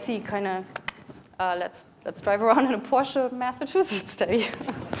more racy kind of, let's drive around in a Porsche, Massachusetts Teddy.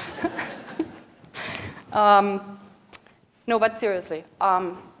 No, but seriously.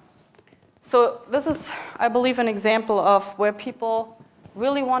 So this is, I believe, an example of where people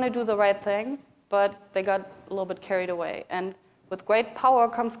really want to do the right thing, but they got a little bit carried away. And with great power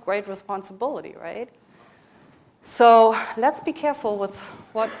comes great responsibility, right? So let's be careful with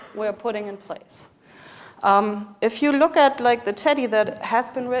what we're putting in place. If you look at like the Teddy that has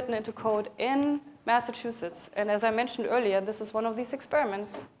been written into code in Massachusetts, and as I mentioned earlier, this is one of these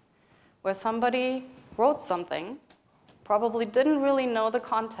experiments where somebody wrote something, probably didn't really know the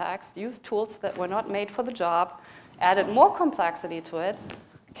context, used tools that were not made for the job, added more complexity to it,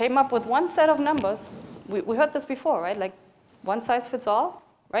 came up with one set of numbers. We heard this before, right? Like one size fits all,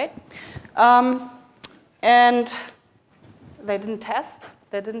 right? And they didn't test,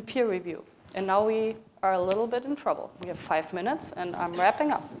 they didn't peer review. And now we are a little bit in trouble. We have 5 minutes, and I'm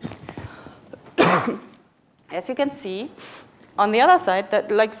wrapping up. As you can see, on the other side,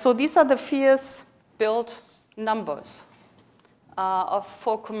 so these are the Phius built numbers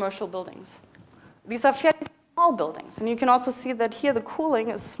for commercial buildings. These are fairly small buildings, and you can also see that here the cooling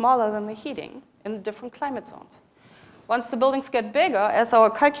is smaller than the heating in the different climate zones. Once the buildings get bigger, as our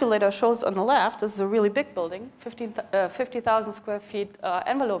calculator shows on the left, this is a really big building, 50,000 square feet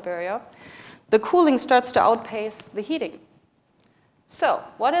envelope area, the cooling starts to outpace the heating. So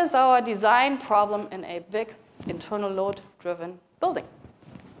what is our design problem in a big internal load-driven building?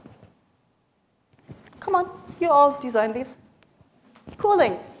 Come on, you all designed these.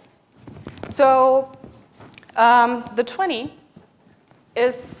 Cooling. So the 20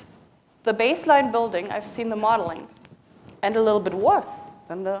 is the baseline building. I've seen the modeling, and a little bit worse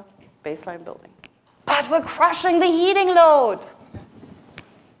than the baseline building. But we're crushing the heating load.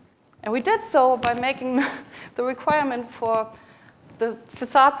 And we did so by making the requirement for the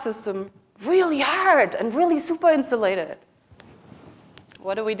facade system really hard and really super insulated.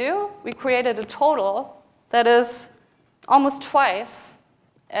 What do? We created a total that is almost twice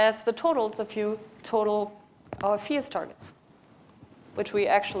as the totals of our Phius targets, which we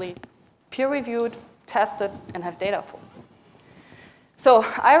actually peer-reviewed, tested, and have data for. So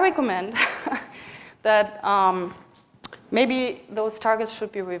I recommend that maybe those targets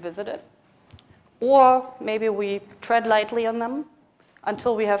should be revisited, or maybe we tread lightly on them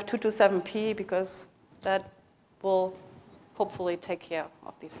until we have 227p, because that will hopefully take care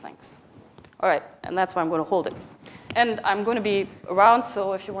of these things. All right, and that's why I'm going to hold it. And I'm going to be around,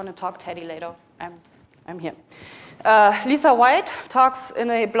 so if you want to talk Teddy later, I'm here. Lisa White talks in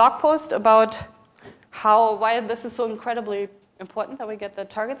a blog post about why this is so incredibly important that we get the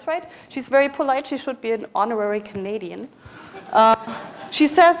targets right. She's very polite. She should be an honorary Canadian. She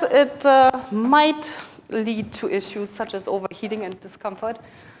says it might lead to issues such as overheating and discomfort.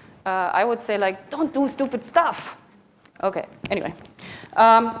 I would say, like, don't do stupid stuff. OK, anyway.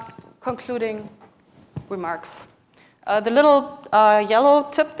 Concluding remarks. The little yellow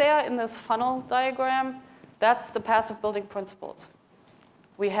tip there in this funnel diagram, that's the passive building principles.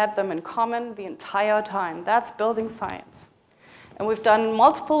 We had them in common the entire time. That's building science. And we've done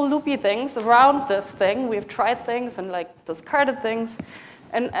multiple loopy things around this thing. We've tried things and discarded things.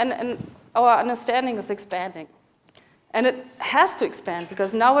 And our understanding is expanding. And it has to expand,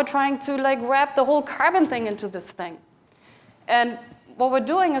 because now we're trying to wrap the whole carbon thing into this thing. And what we're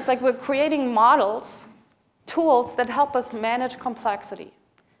doing is we're creating models, tools that help us manage complexity.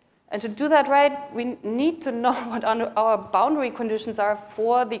 And to do that right, we need to know what our boundary conditions are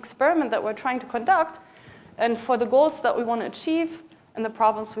for the experiment that we're trying to conduct, and for the goals that we want to achieve, and the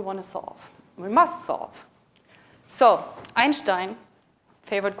problems we want to solve. We must solve. So Einstein,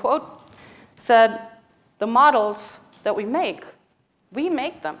 favorite quote, said, the models that we make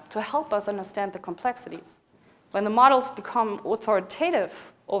them to help us understand the complexities. When the models become authoritative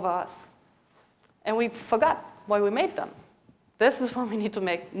over us, and we forgot why we made them, this is when we need to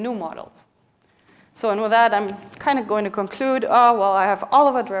make new models. So, and with that, I'm kind of going to conclude. Well, I have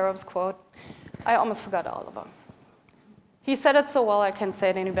Oliver Drerop's quote. I almost forgot Oliver. He said it so well, I can't say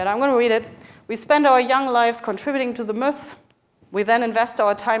it any better. I'm going to read it. We spend our young lives contributing to the myth. We then invest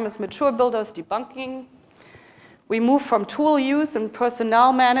our time as mature builders debunking. We move from tool use and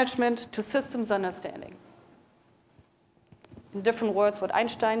personnel management to systems understanding. In different words, what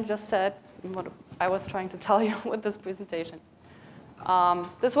Einstein just said, and what I was trying to tell you with this presentation.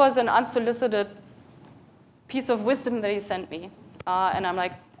 This was an unsolicited piece of wisdom that he sent me. And I'm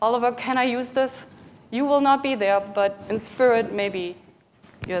like, Oliver, can I use this? You will not be there, but in spirit, maybe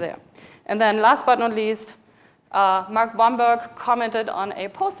you're there. And then last but not least, Mark Bomberg commented on a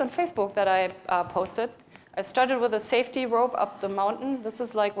post on Facebook that I posted. I started with a safety rope up the mountain. This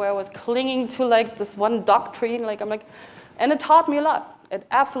is where I was clinging to this one doctrine. And it taught me a lot. It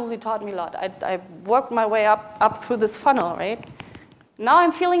absolutely taught me a lot. I worked my way up through this funnel, right? Now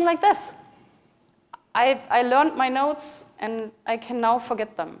I'm feeling like this. I learned my notes, and I can now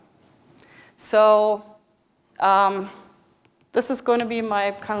forget them. So this is going to be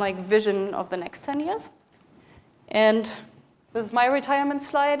my kind of vision of the next 10 years. And this is my retirement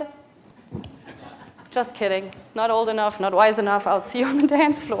slide. Just kidding. Not old enough, not wise enough. I'll see you on the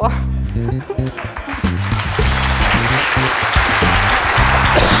dance floor.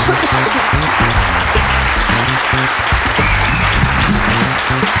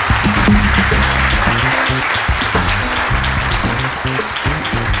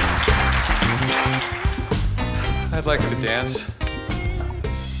 I'd like to dance.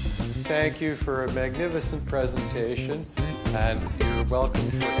 Thank you for a magnificent presentation, and you're welcome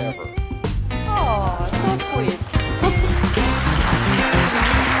forever.